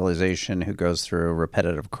Mayan civilization who goes through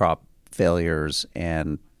repetitive crop failures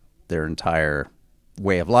and their entire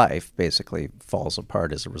way of life basically falls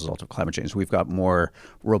apart as a result of climate change. We've got more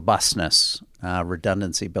robustness,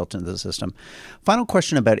 redundancy built into the system. Final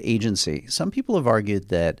question about agency. Some people have argued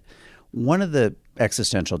that one of the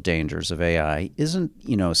existential dangers of AI isn't,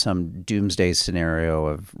 some doomsday scenario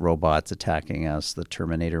of robots attacking us, the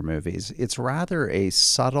Terminator movies. It's rather a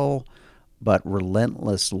subtle but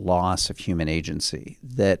relentless loss of human agency,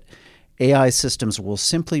 that AI systems will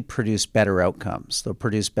simply produce better outcomes. They'll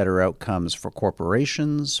produce better outcomes for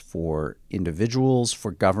corporations, for individuals,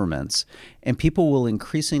 for governments, and people will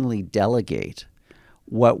increasingly delegate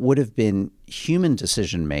what would have been human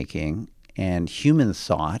decision-making and human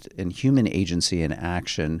thought and human agency and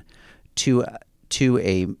action to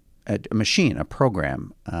a machine, a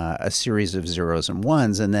program, a series of zeros and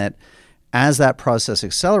ones, and that as that process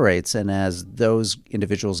accelerates and as those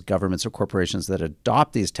individuals, governments, or corporations that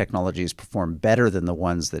adopt these technologies perform better than the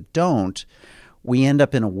ones that don't, we end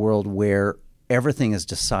up in a world where everything is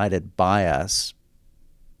decided by us,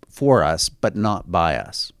 for us, but not by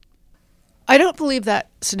us. I don't believe that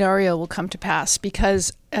scenario will come to pass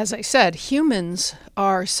because, as I said, humans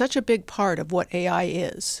are such a big part of what AI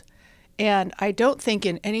is. And I don't think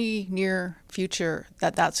in any near future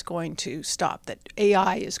that that's going to stop, that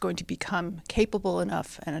AI is going to become capable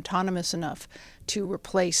enough and autonomous enough to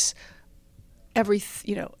replace every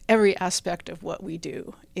aspect of what we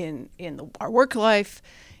do in our work life,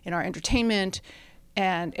 in our entertainment,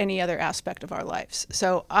 and any other aspect of our lives.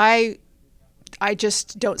 So I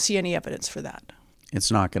just don't see any evidence for that.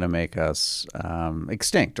 It's not going to make us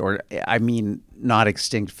extinct, or I mean, not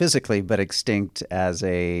extinct physically, but extinct as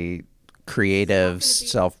a creative,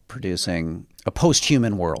 self-producing, a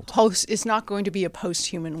post-human world. It's not going to be a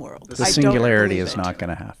post-human world. The singularity is not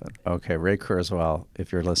going to happen. Okay, Ray Kurzweil,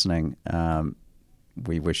 if you're listening,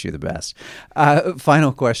 we wish you the best.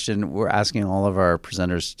 Final question we're asking all of our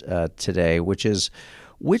presenters today, which is,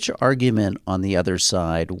 which argument on the other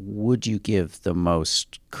side would you give the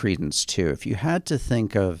most credence to? If you had to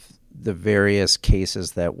think of the various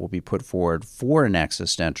cases that will be put forward for an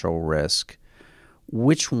existential risk,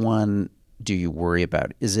 which one do you worry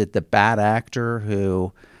about? Is it the bad actor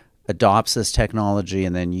who adopts this technology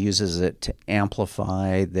and then uses it to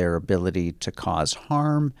amplify their ability to cause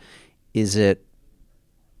harm? Is it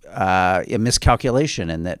a miscalculation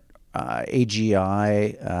in that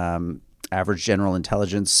AGI, average general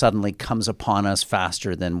intelligence, suddenly comes upon us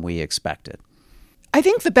faster than we expected? I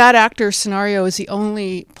think the bad actor scenario is the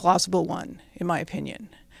only plausible one, in my opinion.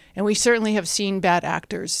 And we certainly have seen bad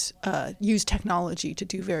actors use technology to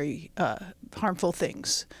do very harmful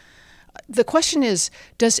things. The question is,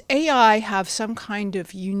 does AI have some kind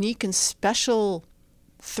of unique and special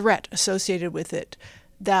threat associated with it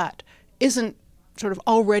that isn't sort of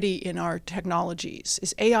already in our technologies?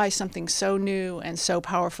 Is AI something so new and so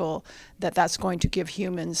powerful that that's going to give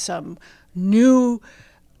humans some new,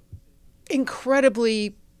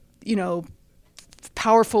 incredibly,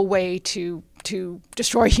 powerful way to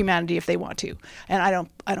destroy humanity if they want to? And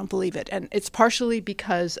I don't believe it. And it's partially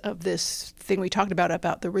because of this thing we talked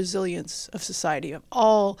about the resilience of society, of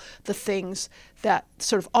all the things that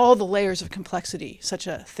sort of all the layers of complexity such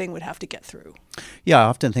a thing would have to get through. Yeah, I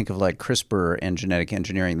often think of like CRISPR and genetic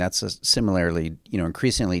engineering. That's a similarly,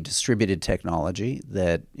 increasingly distributed technology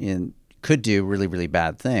that could do really, really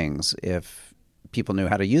bad things if people knew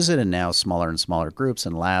how to use it, and now smaller and smaller groups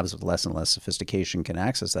and labs with less and less sophistication can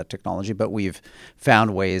access that technology. But we've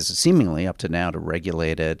found ways, seemingly up to now, to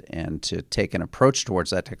regulate it and to take an approach towards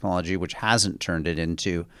that technology which hasn't turned it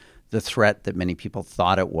into the threat that many people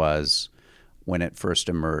thought it was when it first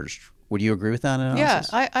emerged. Would you agree with that analysis?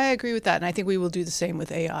 Yeah, I agree with that, and I think we will do the same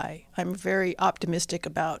with AI. I'm very optimistic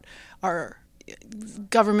about our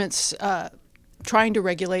government's trying to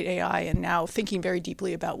regulate AI and now thinking very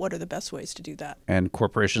deeply about what are the best ways to do that. And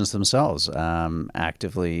corporations themselves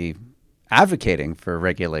actively advocating for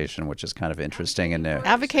regulation, which is kind of interesting and new.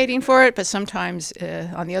 Advocating for it, but sometimes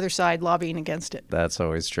on the other side, lobbying against it. That's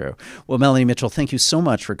always true. Well, Melanie Mitchell, thank you so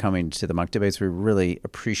much for coming to the Munk Debates. We really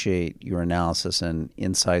appreciate your analysis and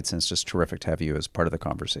insights, and it's just terrific to have you as part of the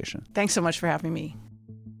conversation. Thanks so much for having me.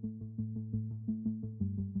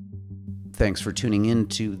 Thanks for tuning in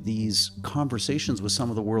to these conversations with some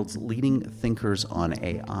of the world's leading thinkers on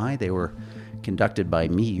AI. They were conducted by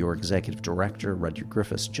me, your executive director, Rudyard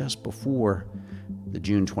Griffiths, just before the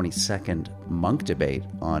June 22nd Munk Debate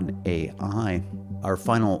on AI. Our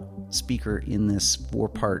final speaker in this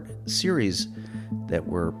four-part series that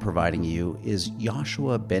we're providing you is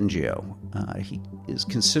Yoshua Bengio. He is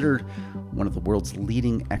considered one of the world's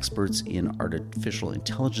leading experts in artificial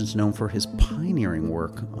intelligence, known for his pioneering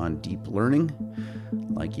work on deep learning.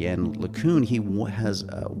 Like Yann LeCun, he has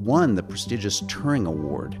won the prestigious Turing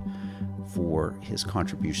Award for his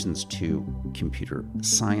contributions to computer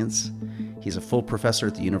science. He's a full professor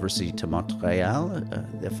at the University de Montreal,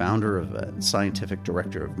 the founder of scientific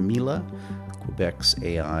director of MILA, Quebec's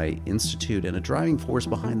AI Institute, and a driving force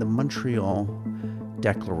behind the Montreal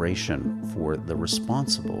Declaration for the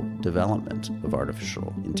Responsible Development of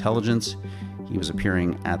Artificial Intelligence. He was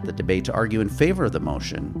appearing at the debate to argue in favor of the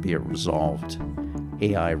motion, be it resolved.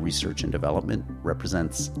 AI research and development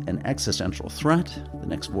represents an existential threat. The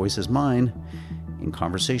next voice is mine, in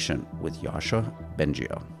conversation with Yoshua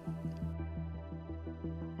Bengio.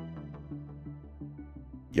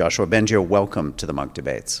 Yoshua Bengio, welcome to the Munk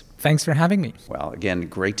Debates. Thanks for having me. Well, again,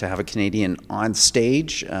 great to have a Canadian on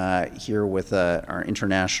stage here with our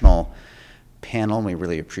international panel. We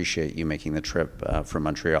really appreciate you making the trip from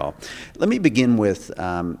Montreal. Let me begin with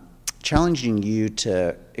challenging you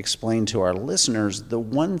to explain to our listeners the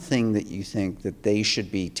one thing that you think that they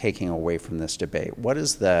should be taking away from this debate. What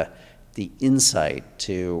is the insight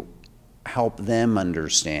to help them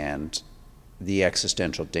understand the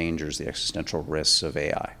existential dangers, the existential risks of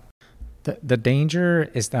AI? The danger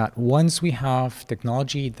is that once we have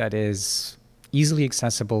technology that is easily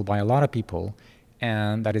accessible by a lot of people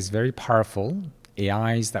and that is very powerful,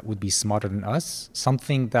 AIs that would be smarter than us,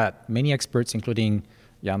 something that many experts, including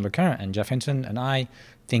Yann LeCun and Jeff Hinton and I,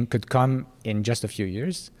 think could come in just a few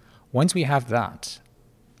years. Once we have that,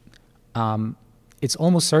 it's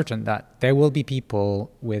almost certain that there will be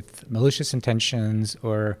people with malicious intentions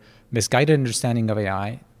or misguided understanding of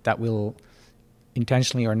AI that will,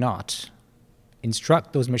 intentionally or not,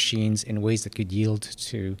 instruct those machines in ways that could yield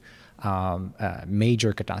to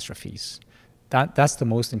major catastrophes. That's the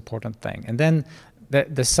most important thing. And then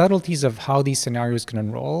the subtleties of how these scenarios can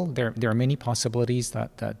unroll, there are many possibilities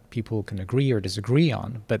that people can agree or disagree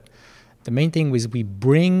on. But the main thing is we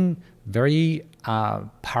bring very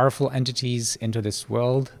powerful entities into this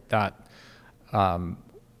world that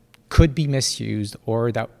could be misused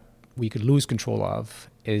or that we could lose control of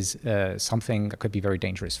is something that could be very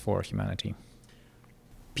dangerous for humanity.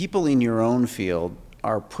 People in your own field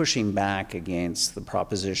are pushing back against the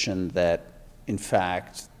proposition that, in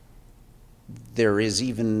fact, there is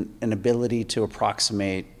even an ability to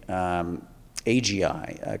approximate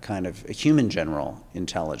AGI, a kind of a human general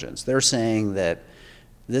intelligence. They're saying that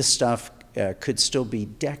this stuff could still be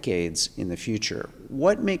decades in the future.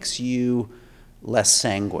 What makes you less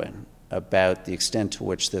sanguine about the extent to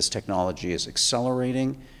which this technology is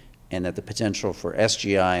accelerating and that the potential for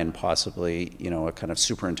SGI and possibly, a kind of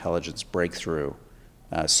superintelligence breakthrough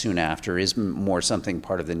soon after is more something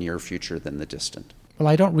part of the near future than the distant? Well,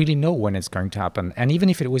 I don't really know when it's going to happen. And even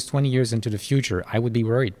if it was 20 years into the future, I would be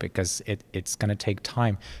worried because it's going to take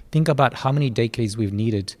time. Think about how many decades we've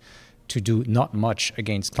needed to do not much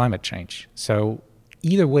against climate change. So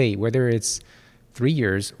either way, whether it's 3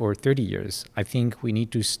 years or 30 years, I think we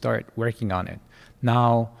need to start working on it.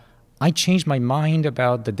 Now, I changed my mind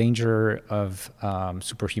about the danger of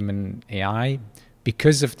superhuman AI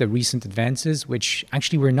because of the recent advances, which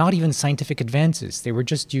actually were not even scientific advances. They were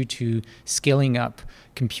just due to scaling up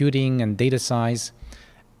computing and data size,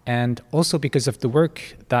 and also because of the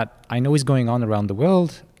work that I know is going on around the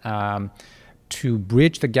world to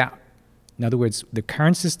bridge the gap. In other words, the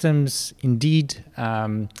current systems indeed,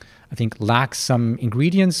 I think, lack some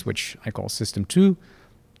ingredients, which I call System 2,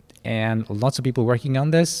 and lots of people working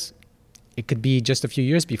on this. It could be just a few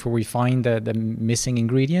years before we find the missing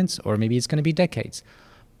ingredients, or maybe it's going to be decades.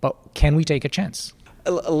 But can we take a chance?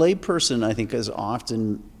 A layperson, I think, is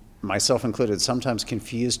often, myself included, sometimes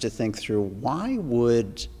confused to think through why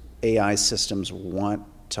would AI systems want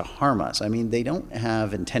to harm us? I mean, they don't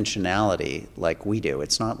have intentionality like we do.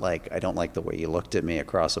 It's not like, I don't like the way you looked at me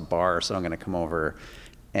across a bar, so I'm going to come over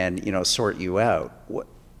and, sort you out.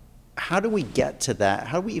 How do we get to that?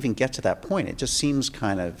 How do we even get to that point? It just seems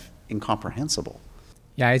kind of incomprehensible.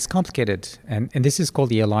 Yeah, it's complicated, and this is called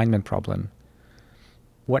the alignment problem.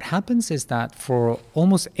 What happens is that for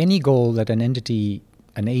almost any goal that an entity,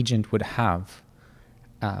 an agent would have,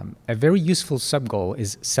 a very useful sub-goal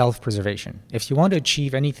is self-preservation. If you want to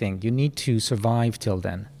achieve anything, you need to survive till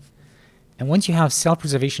then. And once you have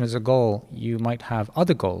self-preservation as a goal, you might have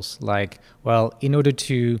other goals, like, well, in order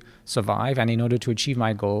to survive and in order to achieve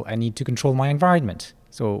my goal, I need to control my environment.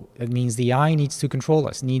 So it means the AI needs to control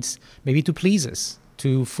us, needs maybe to please us,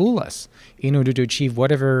 to fool us, in order to achieve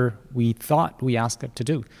whatever we thought we asked it to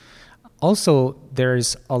do. Also,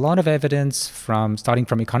 there's a lot of evidence starting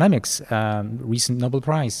from economics, recent Nobel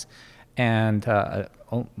Prize, and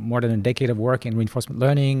more than a decade of work in reinforcement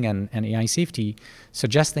learning and AI safety,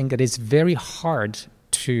 suggesting that it's very hard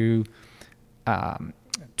to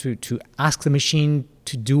ask the machine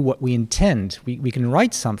to do what we intend. We can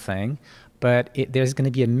write something, but there's going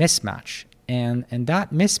to be a mismatch, and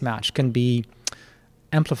that mismatch can be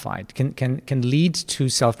amplified, can lead to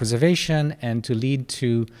self-preservation and to lead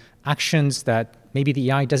to actions that maybe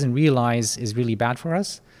the AI doesn't realize is really bad for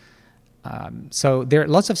us. So there are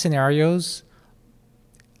lots of scenarios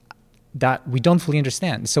that we don't fully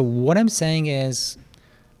understand. So what I'm saying is,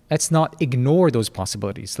 let's not ignore those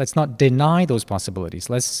possibilities. Let's not deny those possibilities.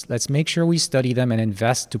 Let's make sure we study them and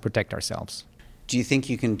invest to protect ourselves. Do you think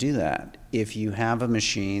you can do that if you have a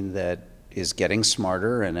machine that is getting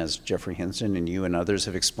smarter, and as Jeffrey Hinton and you and others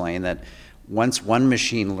have explained, that once one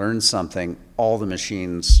machine learns something, all the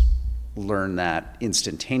machines learn that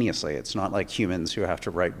instantaneously? It's not like humans who have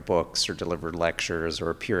to write books or deliver lectures or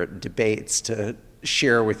appear at debates to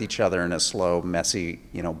share with each other in a slow, messy,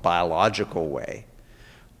 biological way.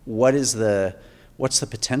 What's the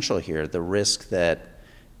potential here? The risk that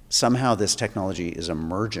somehow this technology is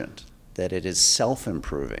emergent, that it is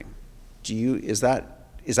self-improving. Is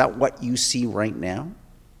that what you see right now?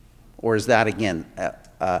 Or is that, again,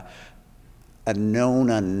 a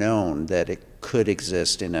known unknown that it could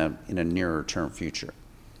exist in a nearer term future?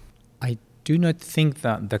 I do not think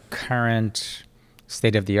that the current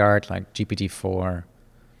state of the art, like GPT-4,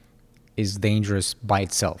 is dangerous by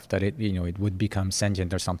itself, that it would become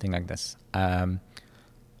sentient or something like this,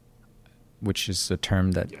 which is a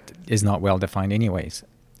term that is not well defined anyways.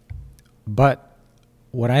 But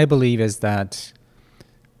what I believe is that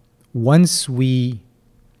once we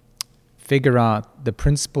figure out the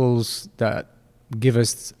principles that give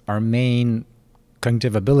us our main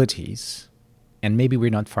cognitive abilities, and maybe we're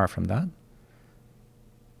not far from that,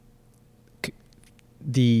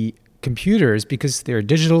 the computers, because they're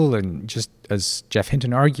digital and just as Jeff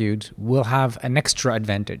Hinton argued, will have an extra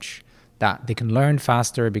advantage that they can learn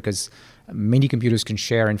faster because many computers can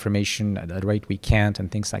share information at a rate we can't and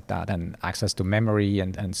things like that, and access to memory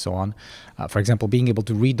and so on. For example, being able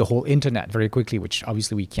to read the whole internet very quickly, which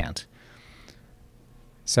obviously we can't.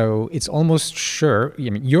 So it's almost sure,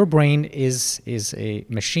 your brain is a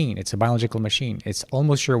machine. It's a biological machine. It's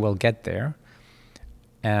almost sure we'll get there.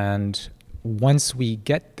 And once we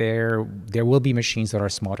get there, there will be machines that are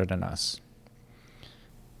smarter than us.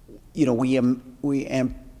 We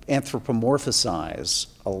anthropomorphize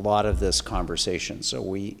a lot of this conversation. So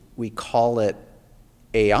we call it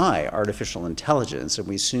AI, artificial intelligence, and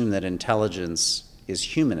we assume that intelligence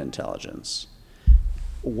is human intelligence.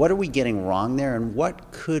 What are we getting wrong there, and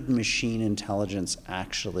what could machine intelligence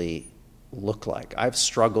actually look like? I've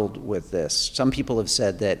struggled with this. Some people have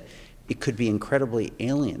said that it could be incredibly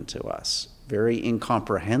alien to us, very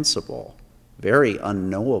incomprehensible, very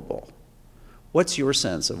unknowable. What's your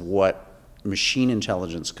sense of what machine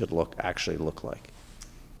intelligence could actually look like?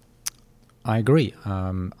 I agree.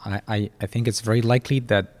 I think it's very likely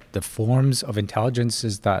that the forms of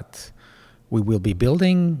intelligences that we will be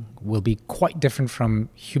building will be quite different from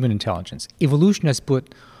human intelligence. Evolution has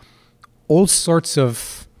put all sorts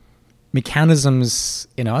of mechanisms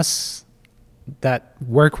in us that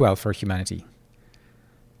work well for humanity.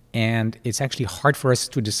 And it's actually hard for us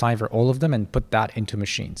to decipher all of them and put that into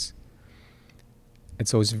machines. And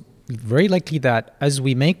so it's very likely that as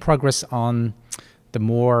we make progress on the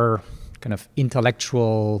more kind of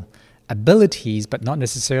intellectual abilities, but not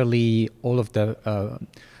necessarily all of the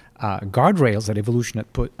guardrails that evolution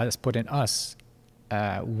has put in us,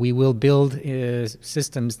 we will build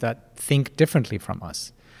systems that think differently from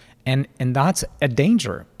us. And that's a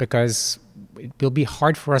danger, because it will be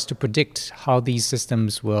hard for us to predict how these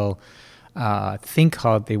systems will think,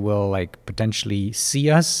 how they will potentially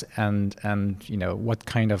see us, and what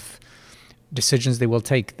kind of decisions they will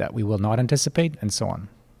take that we will not anticipate, and so on.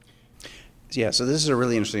 Yeah, so this is a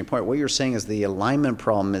really interesting point. What you're saying is the alignment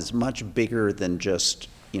problem is much bigger than just,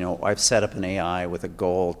 I've set up an AI with a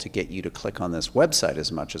goal to get you to click on this website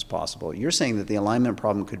as much as possible. You're saying that the alignment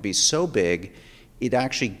problem could be so big, it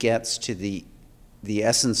actually gets to the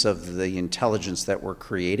essence of the intelligence that we're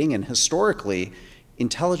creating. And historically,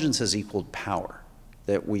 intelligence has equaled power,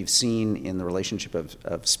 that we've seen in the relationship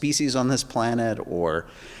of species on this planet, or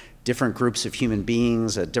different groups of human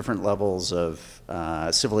beings at different levels of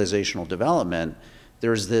civilizational development.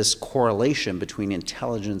 There's this correlation between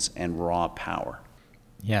intelligence and raw power.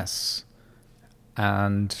 Yes.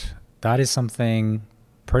 And that is something,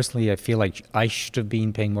 personally, I feel like I should have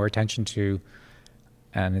been paying more attention to.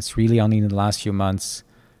 And it's really only in the last few months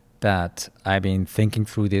that I've been thinking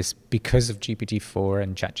through this because of GPT-4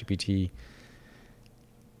 and ChatGPT.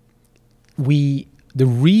 the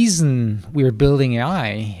reason we're building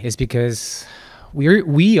AI is because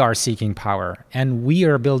we are seeking power, and we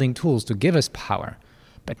are building tools to give us power.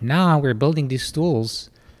 But now we're building these tools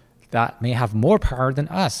that may have more power than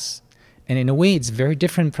us. And in a way, it's very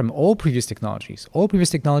different from all previous technologies. All previous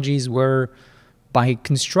technologies were, by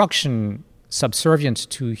construction, subservient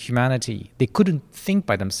to humanity. They couldn't think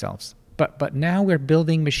by themselves. But now we're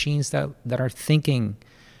building machines that are thinking,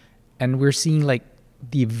 and we're seeing like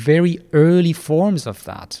the very early forms of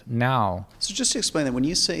that now. So just to explain that, when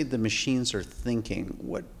you say the machines are thinking,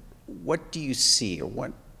 what do you see, or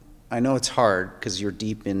what? I know it's hard because you're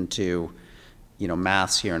deep into,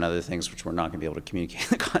 maths here and other things which we're not going to be able to communicate in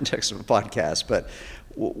the context of a podcast. But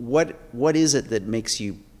what is it that makes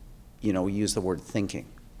you, use the word thinking?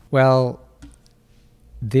 Well,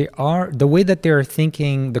 the way that they're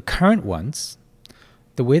thinking, the current ones,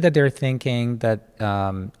 the way that they're thinking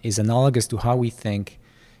that is analogous to how we think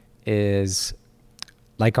is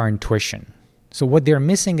like our intuition. So what they're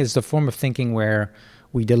missing is the form of thinking where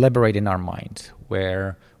we deliberate in our mind,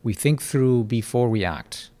 where we think through before we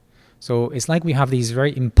act. So it's like we have these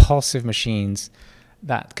very impulsive machines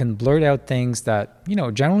that can blurt out things that,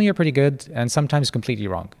 generally are pretty good and sometimes completely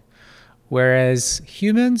wrong. Whereas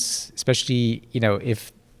humans, especially,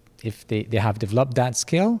 if they have developed that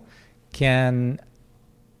skill, can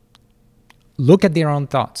look at their own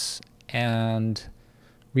thoughts and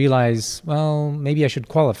realize, well, maybe I should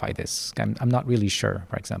qualify this. I'm not really sure,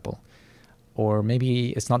 for example. Or maybe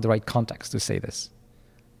it's not the right context to say this.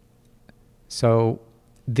 So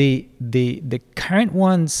the current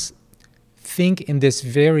ones think in this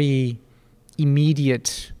very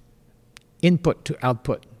immediate input to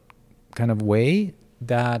output kind of way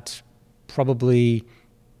that probably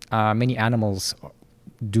many animals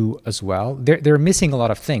do as well. They're missing a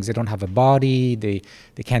lot of things. They don't have a body. They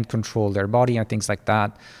can't control their body and things like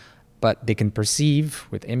that. But they can perceive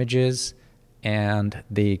with images, and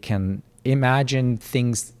they can imagine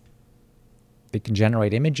things. They can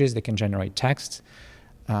generate images. They can generate text.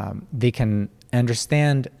 They can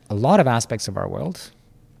understand a lot of aspects of our world,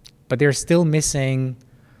 but they're still missing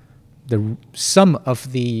some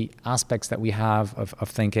of the aspects that we have of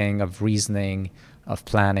thinking, of reasoning, of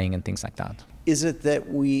planning, and things like that. Is it that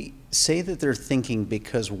we say that they're thinking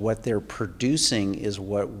because what they're producing is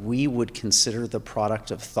what we would consider the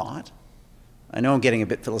product of thought? I know I'm getting a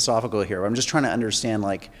bit philosophical here, but I'm just trying to understand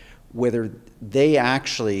whether they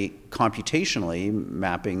actually computationally,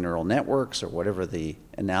 mapping neural networks or whatever the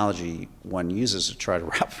analogy one uses to try to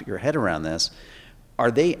wrap your head around this,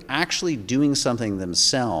 are they actually doing something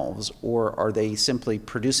themselves, or are they simply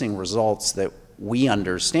producing results that we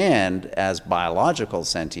understand as biological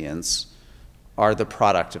sentience are the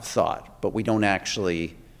product of thought, but we don't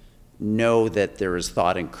actually know that there is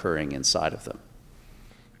thought occurring inside of them?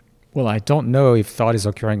 Well, I don't know if thought is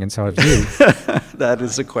occurring inside of you. That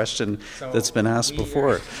is a question that's been asked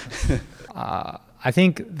before. I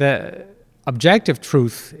think the objective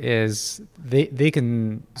truth is they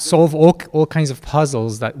can solve all kinds of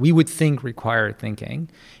puzzles that we would think require thinking,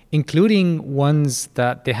 including ones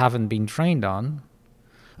that they haven't been trained on.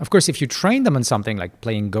 Of course, if you train them on something like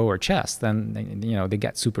playing Go or chess, then they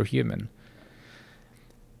get superhuman.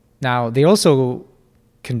 Now, they also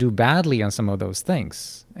can do badly on some of those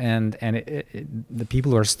things, and the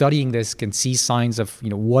people who are studying this can see signs of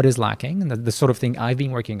what is lacking, and the sort of thing I've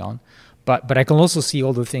been working on. But I can also see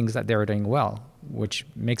all the things that they're doing well, which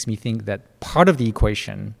makes me think that part of the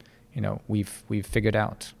equation, we've figured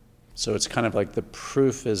out. So it's kind of like the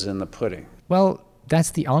proof is in the pudding. Well,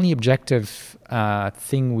 that's the only objective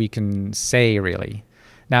thing we can say, really.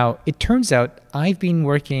 Now, it turns out I've been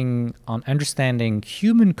working on understanding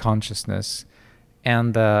human consciousness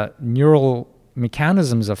and the neural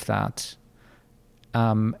mechanisms of that.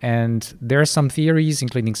 And there are some theories,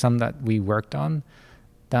 including some that we worked on,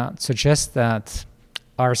 that suggest that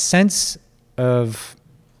our sense of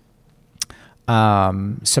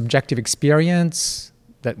subjective experience,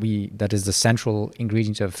 that is the central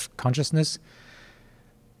ingredient of consciousness,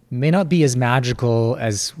 may not be as magical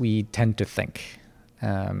as we tend to think.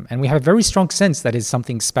 And we have a very strong sense that it's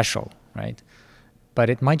something special, right? But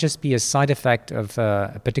it might just be a side effect of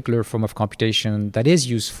a particular form of computation that is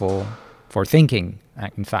useful for thinking,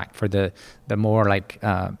 in fact, for the more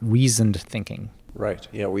reasoned thinking. Right.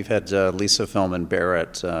 Yeah, we've had Lisa Feldman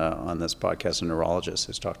Barrett on this podcast, a neurologist,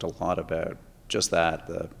 who's talked a lot about just that.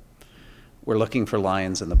 We're looking for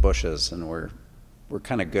lions in the bushes, and we're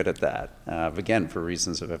kind of good at that, again, for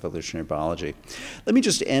reasons of evolutionary biology. Let me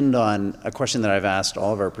just end on a question that I've asked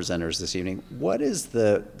all of our presenters this evening. What is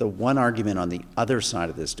the one argument on the other side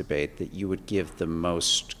of this debate that you would give the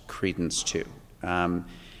most credence to?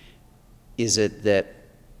 Is it that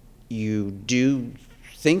you do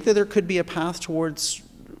think that there could be a path towards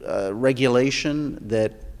regulation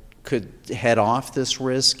that could head off this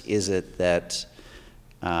risk? Is it that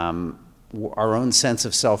our own sense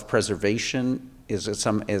of self-preservation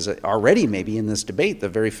is already maybe in this debate, the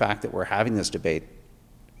very fact that we're having this debate,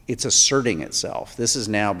 it's asserting itself. This has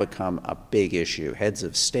now become a big issue. Heads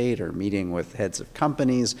of state are meeting with heads of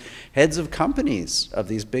companies of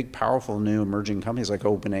these big, powerful, new emerging companies like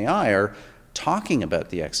OpenAI are talking about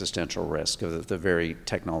the existential risk of the very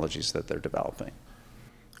technologies that they're developing.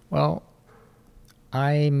 Well,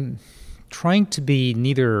 I'm trying to be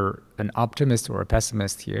neither an optimist or a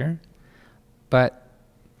pessimist here, but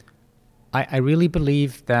I really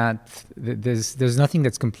believe that there's nothing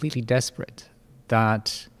that's completely desperate,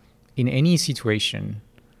 that in any situation,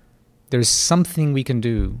 there's something we can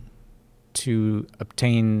do to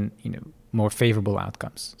obtain, more favorable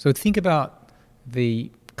outcomes. So think about the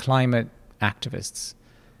climate activists.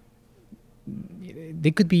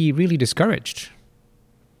 They could be really discouraged.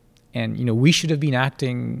 And, we should have been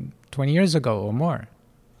acting 20 years ago or more.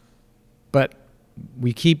 But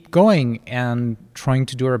we keep going and trying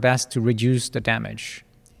to do our best to reduce the damage.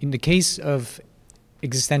 In the case of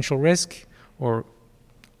existential risk or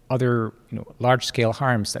other large-scale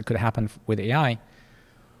harms that could happen with AI,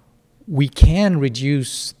 we can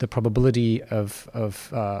reduce the probability of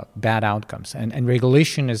bad outcomes. And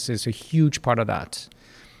regulation is a huge part of that.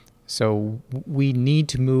 So we need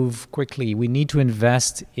to move quickly. We need to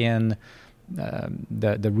invest in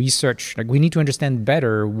the research. We need to understand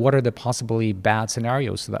better what are the possibly bad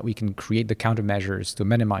scenarios so that we can create the countermeasures to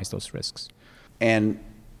minimize those risks. And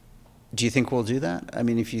do you think we'll do that? I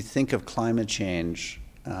mean, if you think of climate change,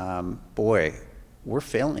 we're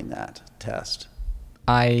failing that test.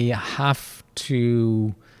 I have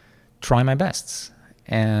to try my best,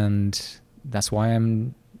 and that's why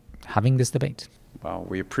I'm having this debate. Well,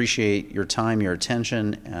 we appreciate your time, your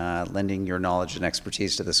attention, lending your knowledge and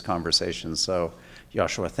expertise to this conversation. So,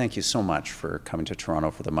 Yoshua, thank you so much for coming to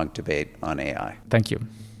Toronto for the Munk Debate on AI. Thank you.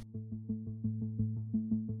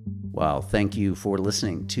 Well, thank you for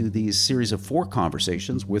listening to these series of 4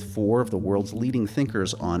 conversations with 4 of the world's leading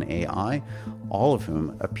thinkers on AI, all of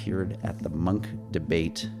whom appeared at the Munk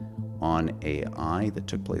Debate on AI that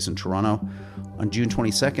took place in Toronto on June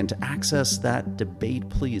 22nd. To access that debate,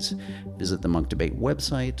 please visit the Munk Debate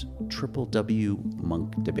website,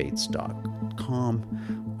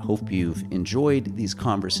 www.monkdebates.com. I hope you've enjoyed these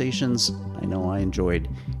conversations. I know I enjoyed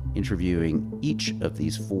interviewing each of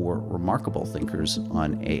these 4 remarkable thinkers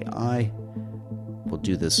on AI. We'll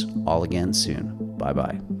do this all again soon.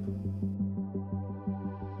 Bye-bye.